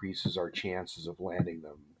dramatically increases our chances of landing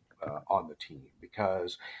them on the team.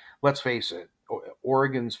 Because let's face it,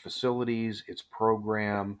 Oregon's facilities, its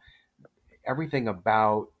program, everything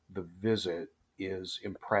about the visit is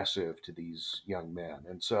impressive to these young men.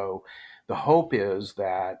 And so the hope is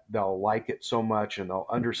that they'll like it so much and they'll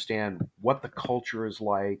understand what the culture is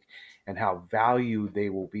like and how valued they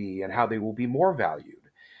will be and how they will be more valued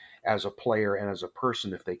as a player and as a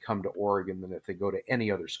person if they come to Oregon than if they go to any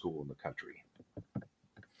other school in the country.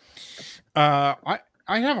 I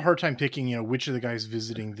have a hard time picking, which of the guys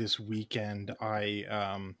visiting this weekend I'd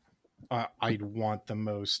want the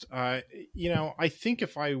most. I think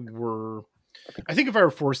if I were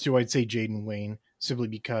forced to, I'd say Jaden Wayne, simply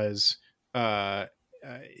because,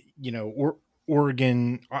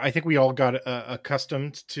 Oregon, I think we all got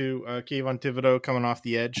accustomed to Kayvon Thibodeau coming off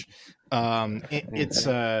the edge. It's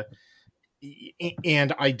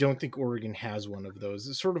and I don't think Oregon has one of those.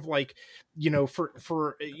 It's sort of like,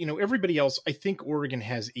 for everybody else, I think Oregon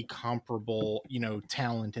has a comparable,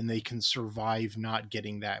 talent, and they can survive not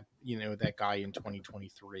getting that, that guy in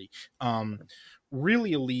 2023.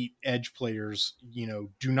 Really elite edge players,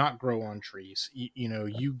 do not grow on trees.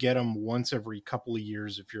 You get them once every couple of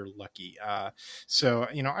years if you're lucky. So,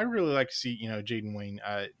 I really like to see, Jaden Wayne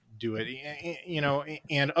do it,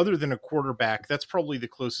 and other than a quarterback, that's probably the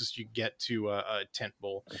closest you get to a tent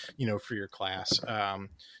bowl, for your class.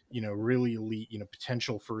 Really elite,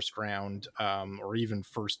 potential first round or even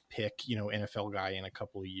first pick, NFL guy in a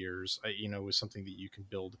couple of years, is something that you can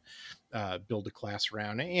build a class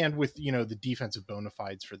around. And with, the defensive bona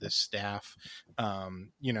fides for this staff,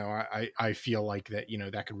 I feel like that,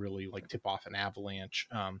 that could really like tip off an avalanche.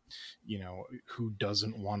 Who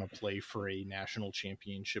doesn't want to play for a national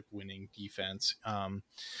championship winning defense? And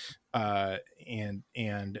the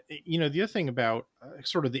other thing about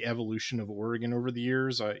sort of the evolution of Oregon over the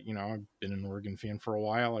years, I've been an Oregon fan for a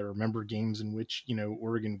while. I remember games in which,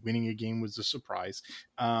 Oregon winning a game was a surprise.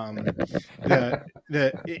 And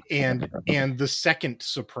the second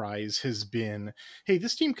surprise has been, hey,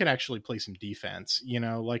 this team can actually play some defense.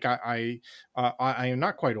 Like I am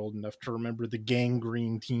not quite old enough to remember the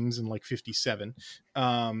gangrene teams in like 57.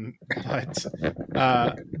 But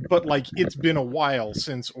like it's been a while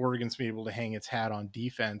since Oregon's been able to hang its hat on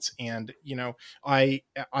defense. And, I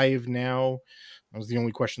have now, that was the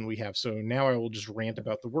only question that we have. So now I will just rant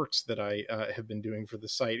about the works that I have been doing for the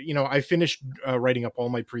site. I finished writing up all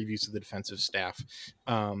my previews of the defensive staff.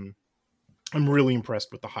 I'm really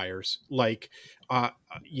impressed with the hires. Like, I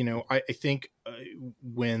think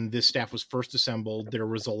when this staff was first assembled, there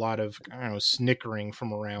was a lot of, I don't know, snickering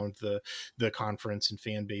from around the conference and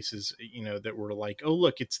fan bases, that were like, oh,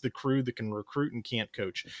 look, it's the crew that can recruit and can't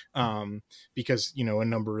coach. Because, a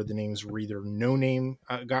number of the names were either no name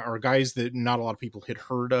or guys that not a lot of people had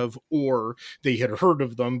heard of, or they had heard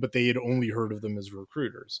of them, but they had only heard of them as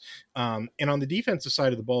recruiters. And on the defensive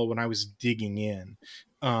side of the ball, when I was digging in,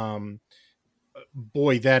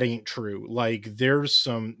 boy, that ain't true. Like, there's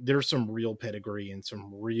some real pedigree and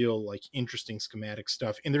some real, like, interesting schematic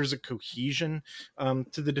stuff, and there's a cohesion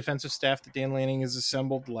to the defensive staff that Dan Lanning has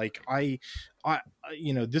assembled. Like,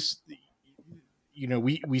 this,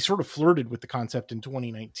 we sort of flirted with the concept in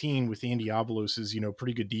 2019 with Andy Avalos's,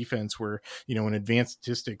 pretty good defense, where, in advanced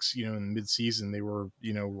statistics, in mid-season, they were,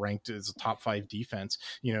 ranked as a top 5 defense.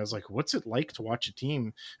 It's like, what's it like to watch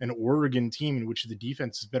an Oregon team in which the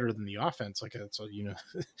defense is better than the offense? Like, it's,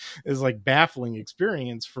 it's like baffling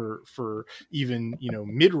experience for even,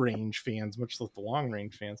 mid-range fans, much less the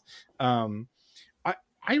long-range fans.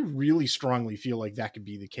 I really strongly feel like that could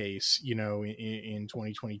be the case, in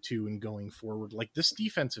 2022 and going forward. Like, this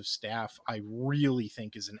defensive staff, I really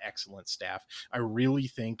think is an excellent staff. I really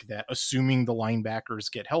think that, assuming the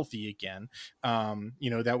linebackers get healthy again,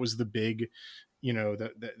 that was the big,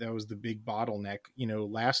 that was the big bottleneck,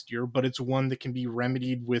 last year, but it's one that can be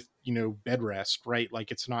remedied with, bed rest, right?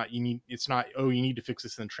 Like, you need to fix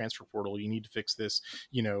this in the transfer portal. You need to fix this,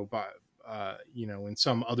 by, in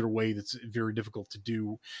some other way that's very difficult to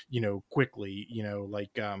do, quickly,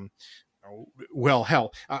 well,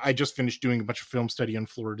 hell, I just finished doing a bunch of film study on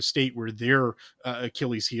Florida State, where their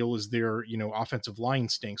Achilles heel is their, offensive line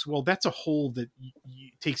stinks. Well, that's a hole that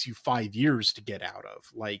takes you 5 years to get out of.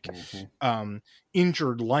 Like,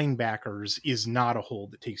 injured linebackers is not a hole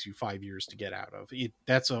that takes you 5 years to get out of.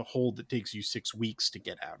 That's a hole that takes you 6 weeks to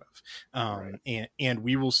get out of. Right. And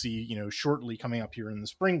we will see, shortly, coming up here in the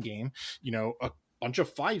spring game, a bunch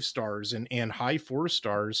of 5 stars and high 4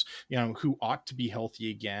 stars, who ought to be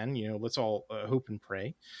healthy again. Let's all hope and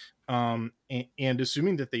pray. And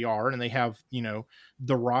assuming that they are, and they have,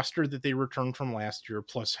 the roster that they returned from last year,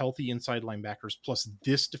 plus healthy inside linebackers, plus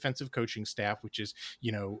this defensive coaching staff, which is,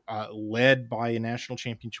 led by a national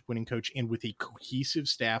championship winning coach, and with a cohesive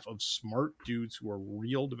staff of smart dudes who are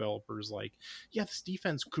real developers, like, yeah, this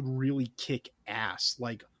defense could really kick ass,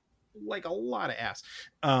 like a lot of ass.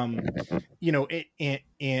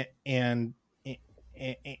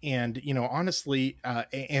 Honestly,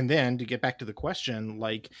 and then to get back to the question,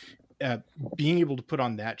 like, being able to put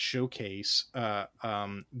on that showcase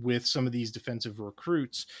with some of these defensive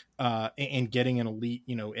recruits and getting an elite,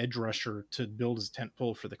 edge rusher to build his tent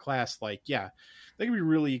pole for the class, like, yeah, that could be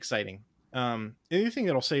really exciting. The other thing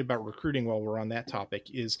that I'll say about recruiting while we're on that topic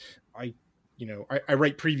is I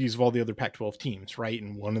write previews of all the other Pac-12 teams, right?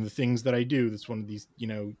 And one of the things that I do, that's one of these,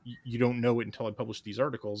 you don't know it until I publish these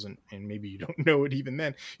articles, and maybe you don't know it even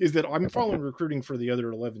then, is that I'm following recruiting for the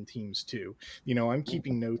other 11 teams too. I'm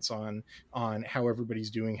keeping notes on how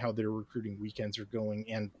everybody's doing, how their recruiting weekends are going.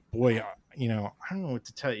 And boy, I don't know what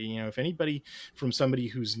to tell you. If anybody from somebody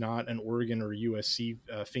who's not an Oregon or USC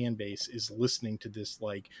fan base is listening to this,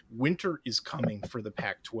 like, winter is coming for the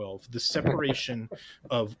Pac-12. The separation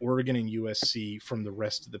of Oregon and USC from the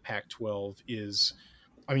rest of the Pac-12 is,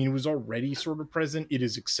 it was already sort of present. It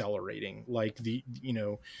is accelerating. Like,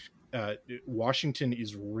 Washington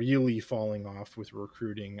is really falling off with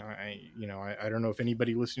recruiting. I don't know if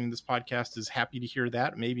anybody listening to this podcast is happy to hear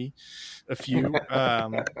that. Maybe a few,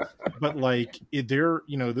 but like,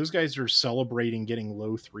 those guys are celebrating getting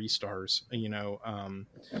low 3 stars.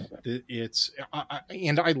 It's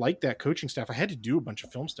and I like that coaching staff. I had to do a bunch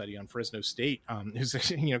of film study on Fresno State. It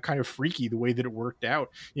was kind of freaky the way that it worked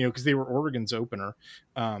out. Because they were Oregon's opener,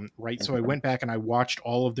 right? So I went back and I watched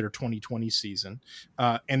all of their 2020 season,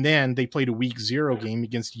 and then they played a week 0 game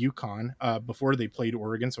against UConn before they played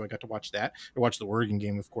Oregon. So I got to watch that. I watched the Oregon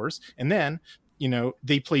game, of course. And then,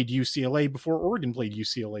 they played UCLA before Oregon played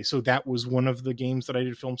UCLA. So that was one of the games that I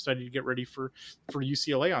did film study to get ready for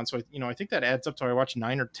UCLA on. So, I think that adds up to, I watched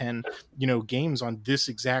 9 or 10, games on this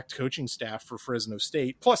exact coaching staff for Fresno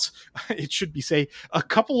State. Plus, it should be a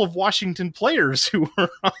couple of Washington players who were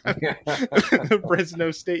on Fresno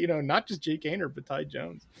State, not just Jake Ainer, but Ty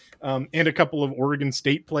Jones, and a couple of Oregon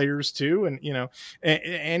State players too. And,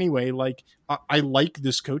 anyway, like, I like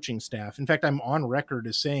this coaching staff. In fact, I'm on record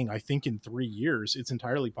as saying, I think in 3 years, it's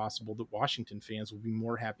entirely possible that Washington fans will be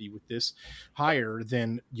more happy with this hire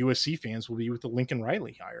than USC fans will be with the Lincoln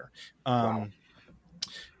Riley hire. Wow.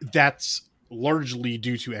 That's largely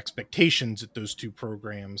due to expectations at those two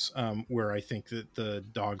programs, where I think that the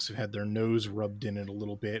Dogs have had their nose rubbed in it a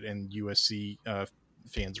little bit, and USC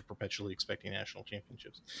fans are perpetually expecting national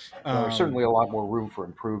championships. Well, there's certainly a lot more room for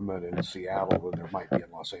improvement in Seattle than there might be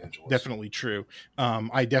in Los Angeles. Definitely true.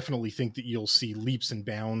 I definitely think that you'll see leaps and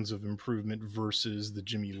bounds of improvement versus the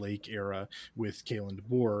Jimmy Lake era with Kalen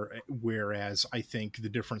DeBoer, whereas I think the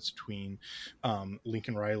difference between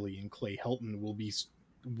Lincoln Riley and Clay Helton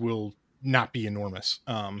will not be enormous.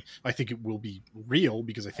 I think it will be real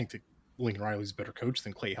because I think that Lincoln Riley's a better coach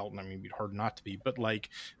than Clay Helton. I mean, it'd be hard not to be, but like,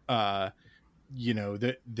 that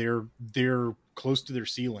they're close to their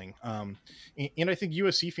ceiling. And I think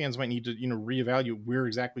USC fans might need to, reevaluate where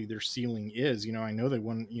exactly their ceiling is. I know they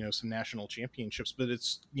won, some national championships, but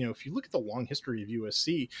it's, if you look at the long history of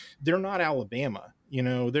USC, they're not Alabama.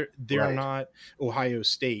 They're Right. not Ohio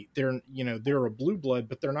State. They're a blue blood,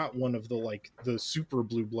 but they're not one of the super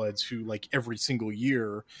blue bloods who like every single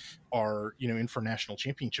year are, in for national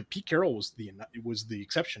championship. Pete Carroll was the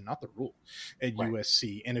exception, not the rule at Right.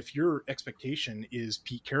 USC. And if your expectation is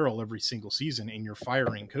Pete Carroll every single season and you're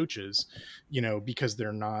firing coaches, because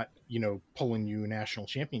they're not, pulling you national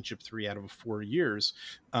championship 3 out of 4 years,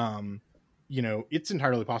 it's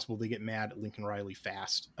entirely possible they get mad at Lincoln Riley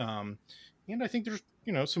fast. And I think there's,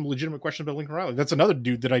 some legitimate questions about Lincoln Riley. That's another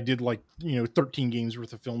dude that I did 13 games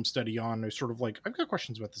worth of film study on. I sort of I've got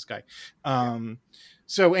questions about this guy.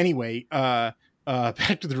 So anyway, back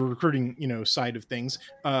to the recruiting, side of things.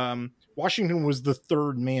 Washington was the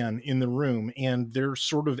third man in the room, and they're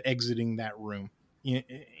sort of exiting that room.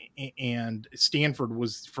 And Stanford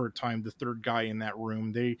was for a time the third guy in that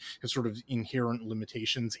room. They have sort of inherent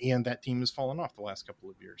limitations, and that team has fallen off the last couple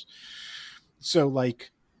of years. So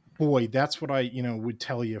boy, that's what I, would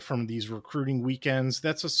tell you from these recruiting weekends.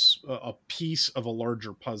 That's a piece of a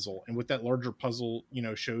larger puzzle. And what that larger puzzle,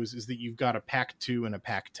 shows is that you've got a Pac-2 and a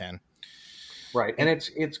Pac-10. Right. And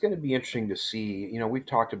it's going to be interesting to see, we've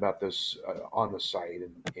talked about this on the site,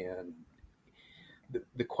 and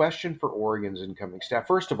the question for Oregon's incoming staff.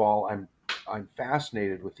 First of all, I'm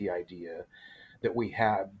fascinated with the idea that we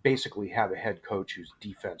basically have a head coach who's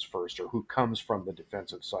defense first, or who comes from the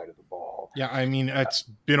defensive side of the ball. Yeah, I mean, it's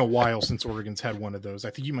been a while since Oregon's had one of those. I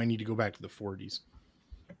think you might need to go back to the 40s.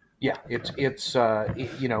 Yeah, it's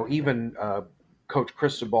even Coach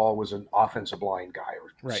Cristobal was an offensive line guy,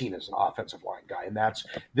 or seen as an offensive line guy, and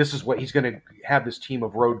this is what he's going to have, this team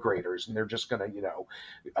of road graders, and they're just going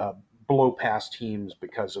to blow past teams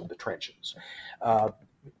because of the trenches.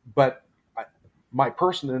 But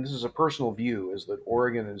and this is a personal view, is that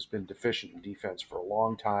Oregon has been deficient in defense for a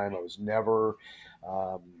long time. I was never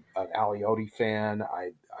an Aliotti fan.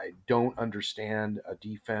 I don't understand a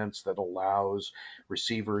defense that allows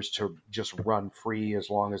receivers to just run free as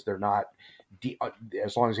long as they're not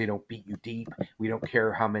as long as they don't beat you deep. We don't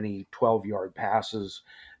care how many 12-yard passes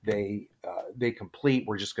they complete.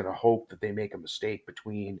 We're just going to hope that they make a mistake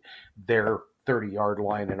between their 30-yard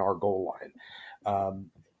line and our goal line.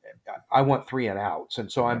 I want 3 and outs,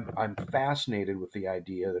 and so I'm fascinated with the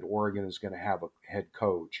idea that Oregon is going to have a head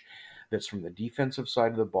coach that's from the defensive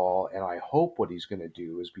side of the ball, and I hope what he's going to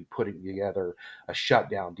do is be putting together a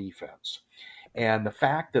shutdown defense. And the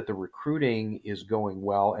fact that the recruiting is going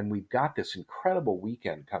well, and we've got this incredible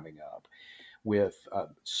weekend coming up with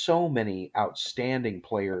so many outstanding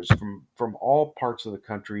players from all parts of the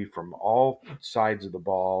country, from all sides of the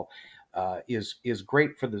ball, is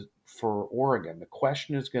great for Oregon. The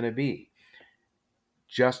question is going to be,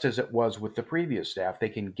 just as it was with the previous staff, they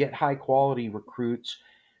can get high quality recruits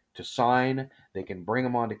to sign, they can bring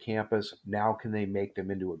them onto campus. Now can they make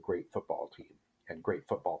them into a great football team and great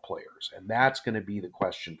football players? And that's going to be the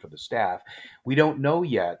question for the staff. We don't know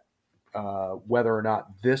yet whether or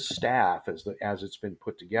not this staff, as it's been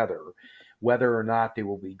put together, whether or not they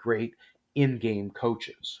will be great in-game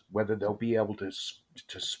coaches, whether they'll be able to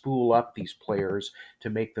spool up these players to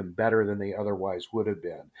make them better than they otherwise would have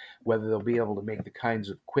been, whether they'll be able to make the kinds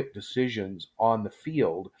of quick decisions on the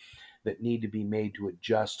field that need to be made to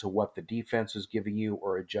adjust to what the defense is giving you,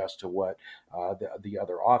 or adjust to what the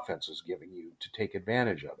other offense is giving you to take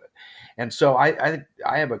advantage of it. And so I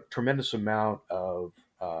have a tremendous amount of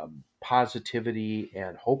positivity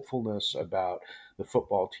and hopefulness about the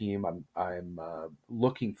football team. I'm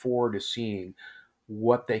looking forward to seeing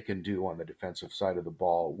what they can do on the defensive side of the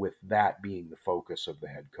ball, with that being the focus of the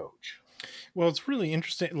head coach. Well, it's really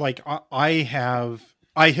interesting. I have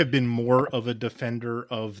I have been more of a defender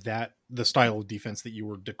of the style of defense that you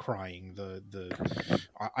were decrying.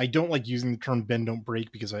 I don't like using the term bend don't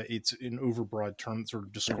break because it's an overbroad term that sort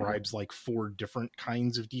of describes like 4 different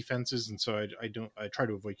kinds of defenses, and so I try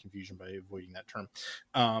to avoid confusion by avoiding that term.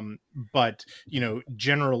 But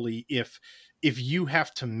generally, if you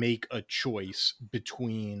have to make a choice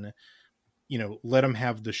between let them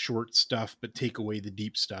have the short stuff but take away the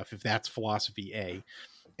deep stuff, if that's philosophy A,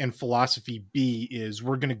 and philosophy B is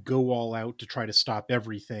we're going to go all out to try to stop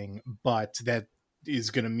everything, but that is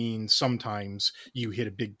going to mean sometimes you hit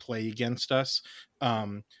a big play against us.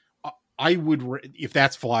 I would, if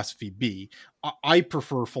that's philosophy B, I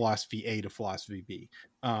prefer philosophy A to philosophy B.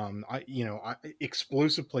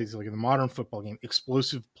 Explosive plays, like in the modern football game,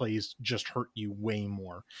 explosive plays just hurt you way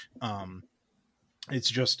more. It's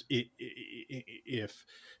just if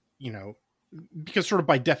because sort of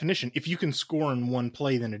by definition, if you can score in one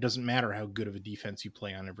play, then it doesn't matter how good of a defense you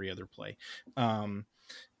play on every other play. Now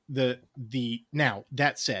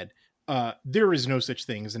that said, there is no such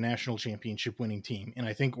thing as a national championship winning team. And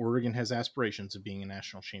I think Oregon has aspirations of being a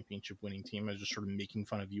national championship winning team. I was just sort of making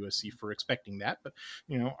fun of USC for expecting that. But,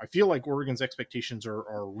 I feel like Oregon's expectations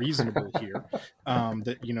are reasonable here.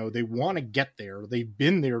 That, they want to get there. They've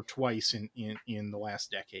been there twice in the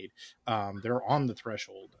last decade. They're on the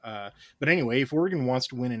threshold. But anyway, if Oregon wants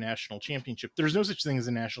to win a national championship, there's no such thing as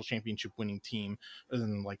a national championship winning team other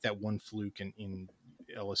than like that one fluke in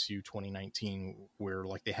LSU 2019 where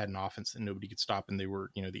like they had an offense that nobody could stop and they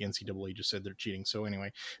were the NCAA just said they're cheating. So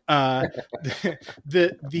anyway,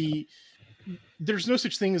 there's no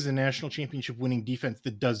such thing as a national championship winning defense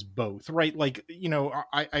that does both, right? Like,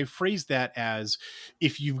 I phrase that as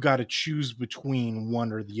if you've got to choose between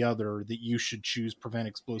one or the other, that you should choose prevent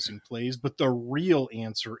explosive plays. But the real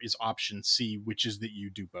answer is option C, which is that you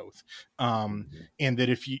do both. And that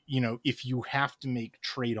if you have to make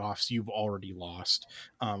trade-offs, you've already lost,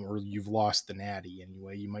 or you've lost the natty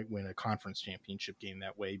anyway. You might win a conference championship game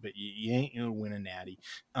that way, but you ain't going to win a natty.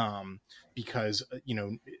 Because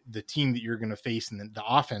the team that you're going to face and the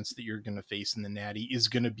offense that you're going to face in the natty is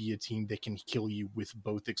going to be a team that can kill you with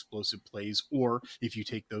both explosive plays, or if you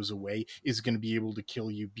take those away, is going to be able to kill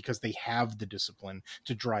you because they have the discipline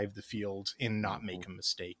to drive the field and not make a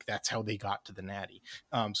mistake. That's how they got to the natty.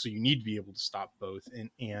 So you need to be able to stop both,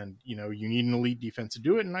 and you need an elite defense to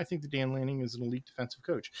do it. And I think that Dan Lanning is an elite defensive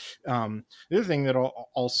coach. The other thing that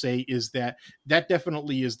I'll say is that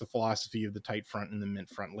definitely is the philosophy of the tight front and the mint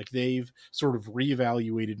front. Like they've sort of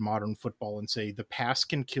reevaluated modern football and say the pass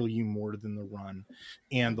can kill you more than the run,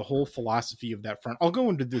 and the whole philosophy of that front. I'll go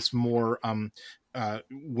into this more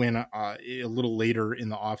when a little later in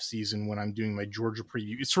the off season when I'm doing my Georgia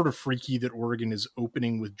preview. It's sort of freaky that Oregon is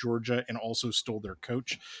opening with Georgia and also stole their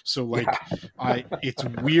coach. So like, it's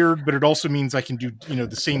weird, but it also means I can do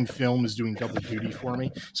the same film is doing double duty for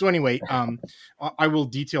me. So anyway, I will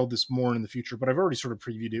detail this more in the future, but I've already sort of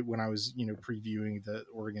previewed it when I was previewing the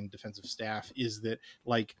Oregon defensive staff. Is that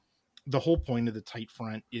like the whole point of the tight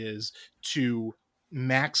front is to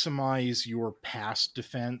maximize your pass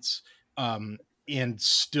defense and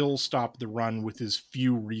still stop the run with as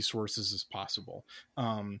few resources as possible.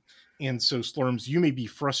 And so Slurms, you may be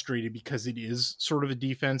frustrated because it is sort of a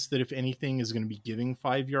defense that if anything is going to be giving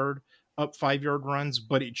 5-yard runs,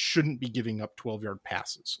 but it shouldn't be giving up 12-yard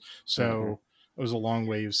passes. So it was a long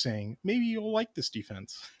way of saying maybe you'll like this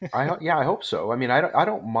defense. I hope so. I mean, I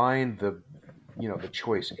don't mind the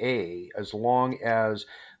choice A as long as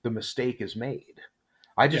the mistake is made.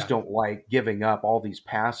 I just don't like giving up all these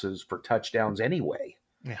passes for touchdowns anyway.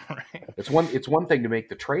 Yeah, right. It's one thing to make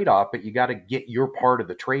the trade-off, but you got to get your part of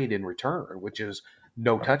the trade in return, which is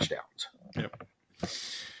no touchdowns. Yep.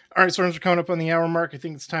 All right, so we're coming up on the hour mark. I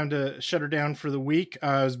think it's time to shut her down for the week.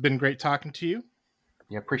 It's been great talking to you.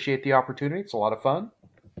 Yeah, appreciate the opportunity. It's a lot of fun.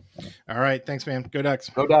 All right, thanks, man. Go Ducks.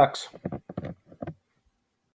 Go Ducks.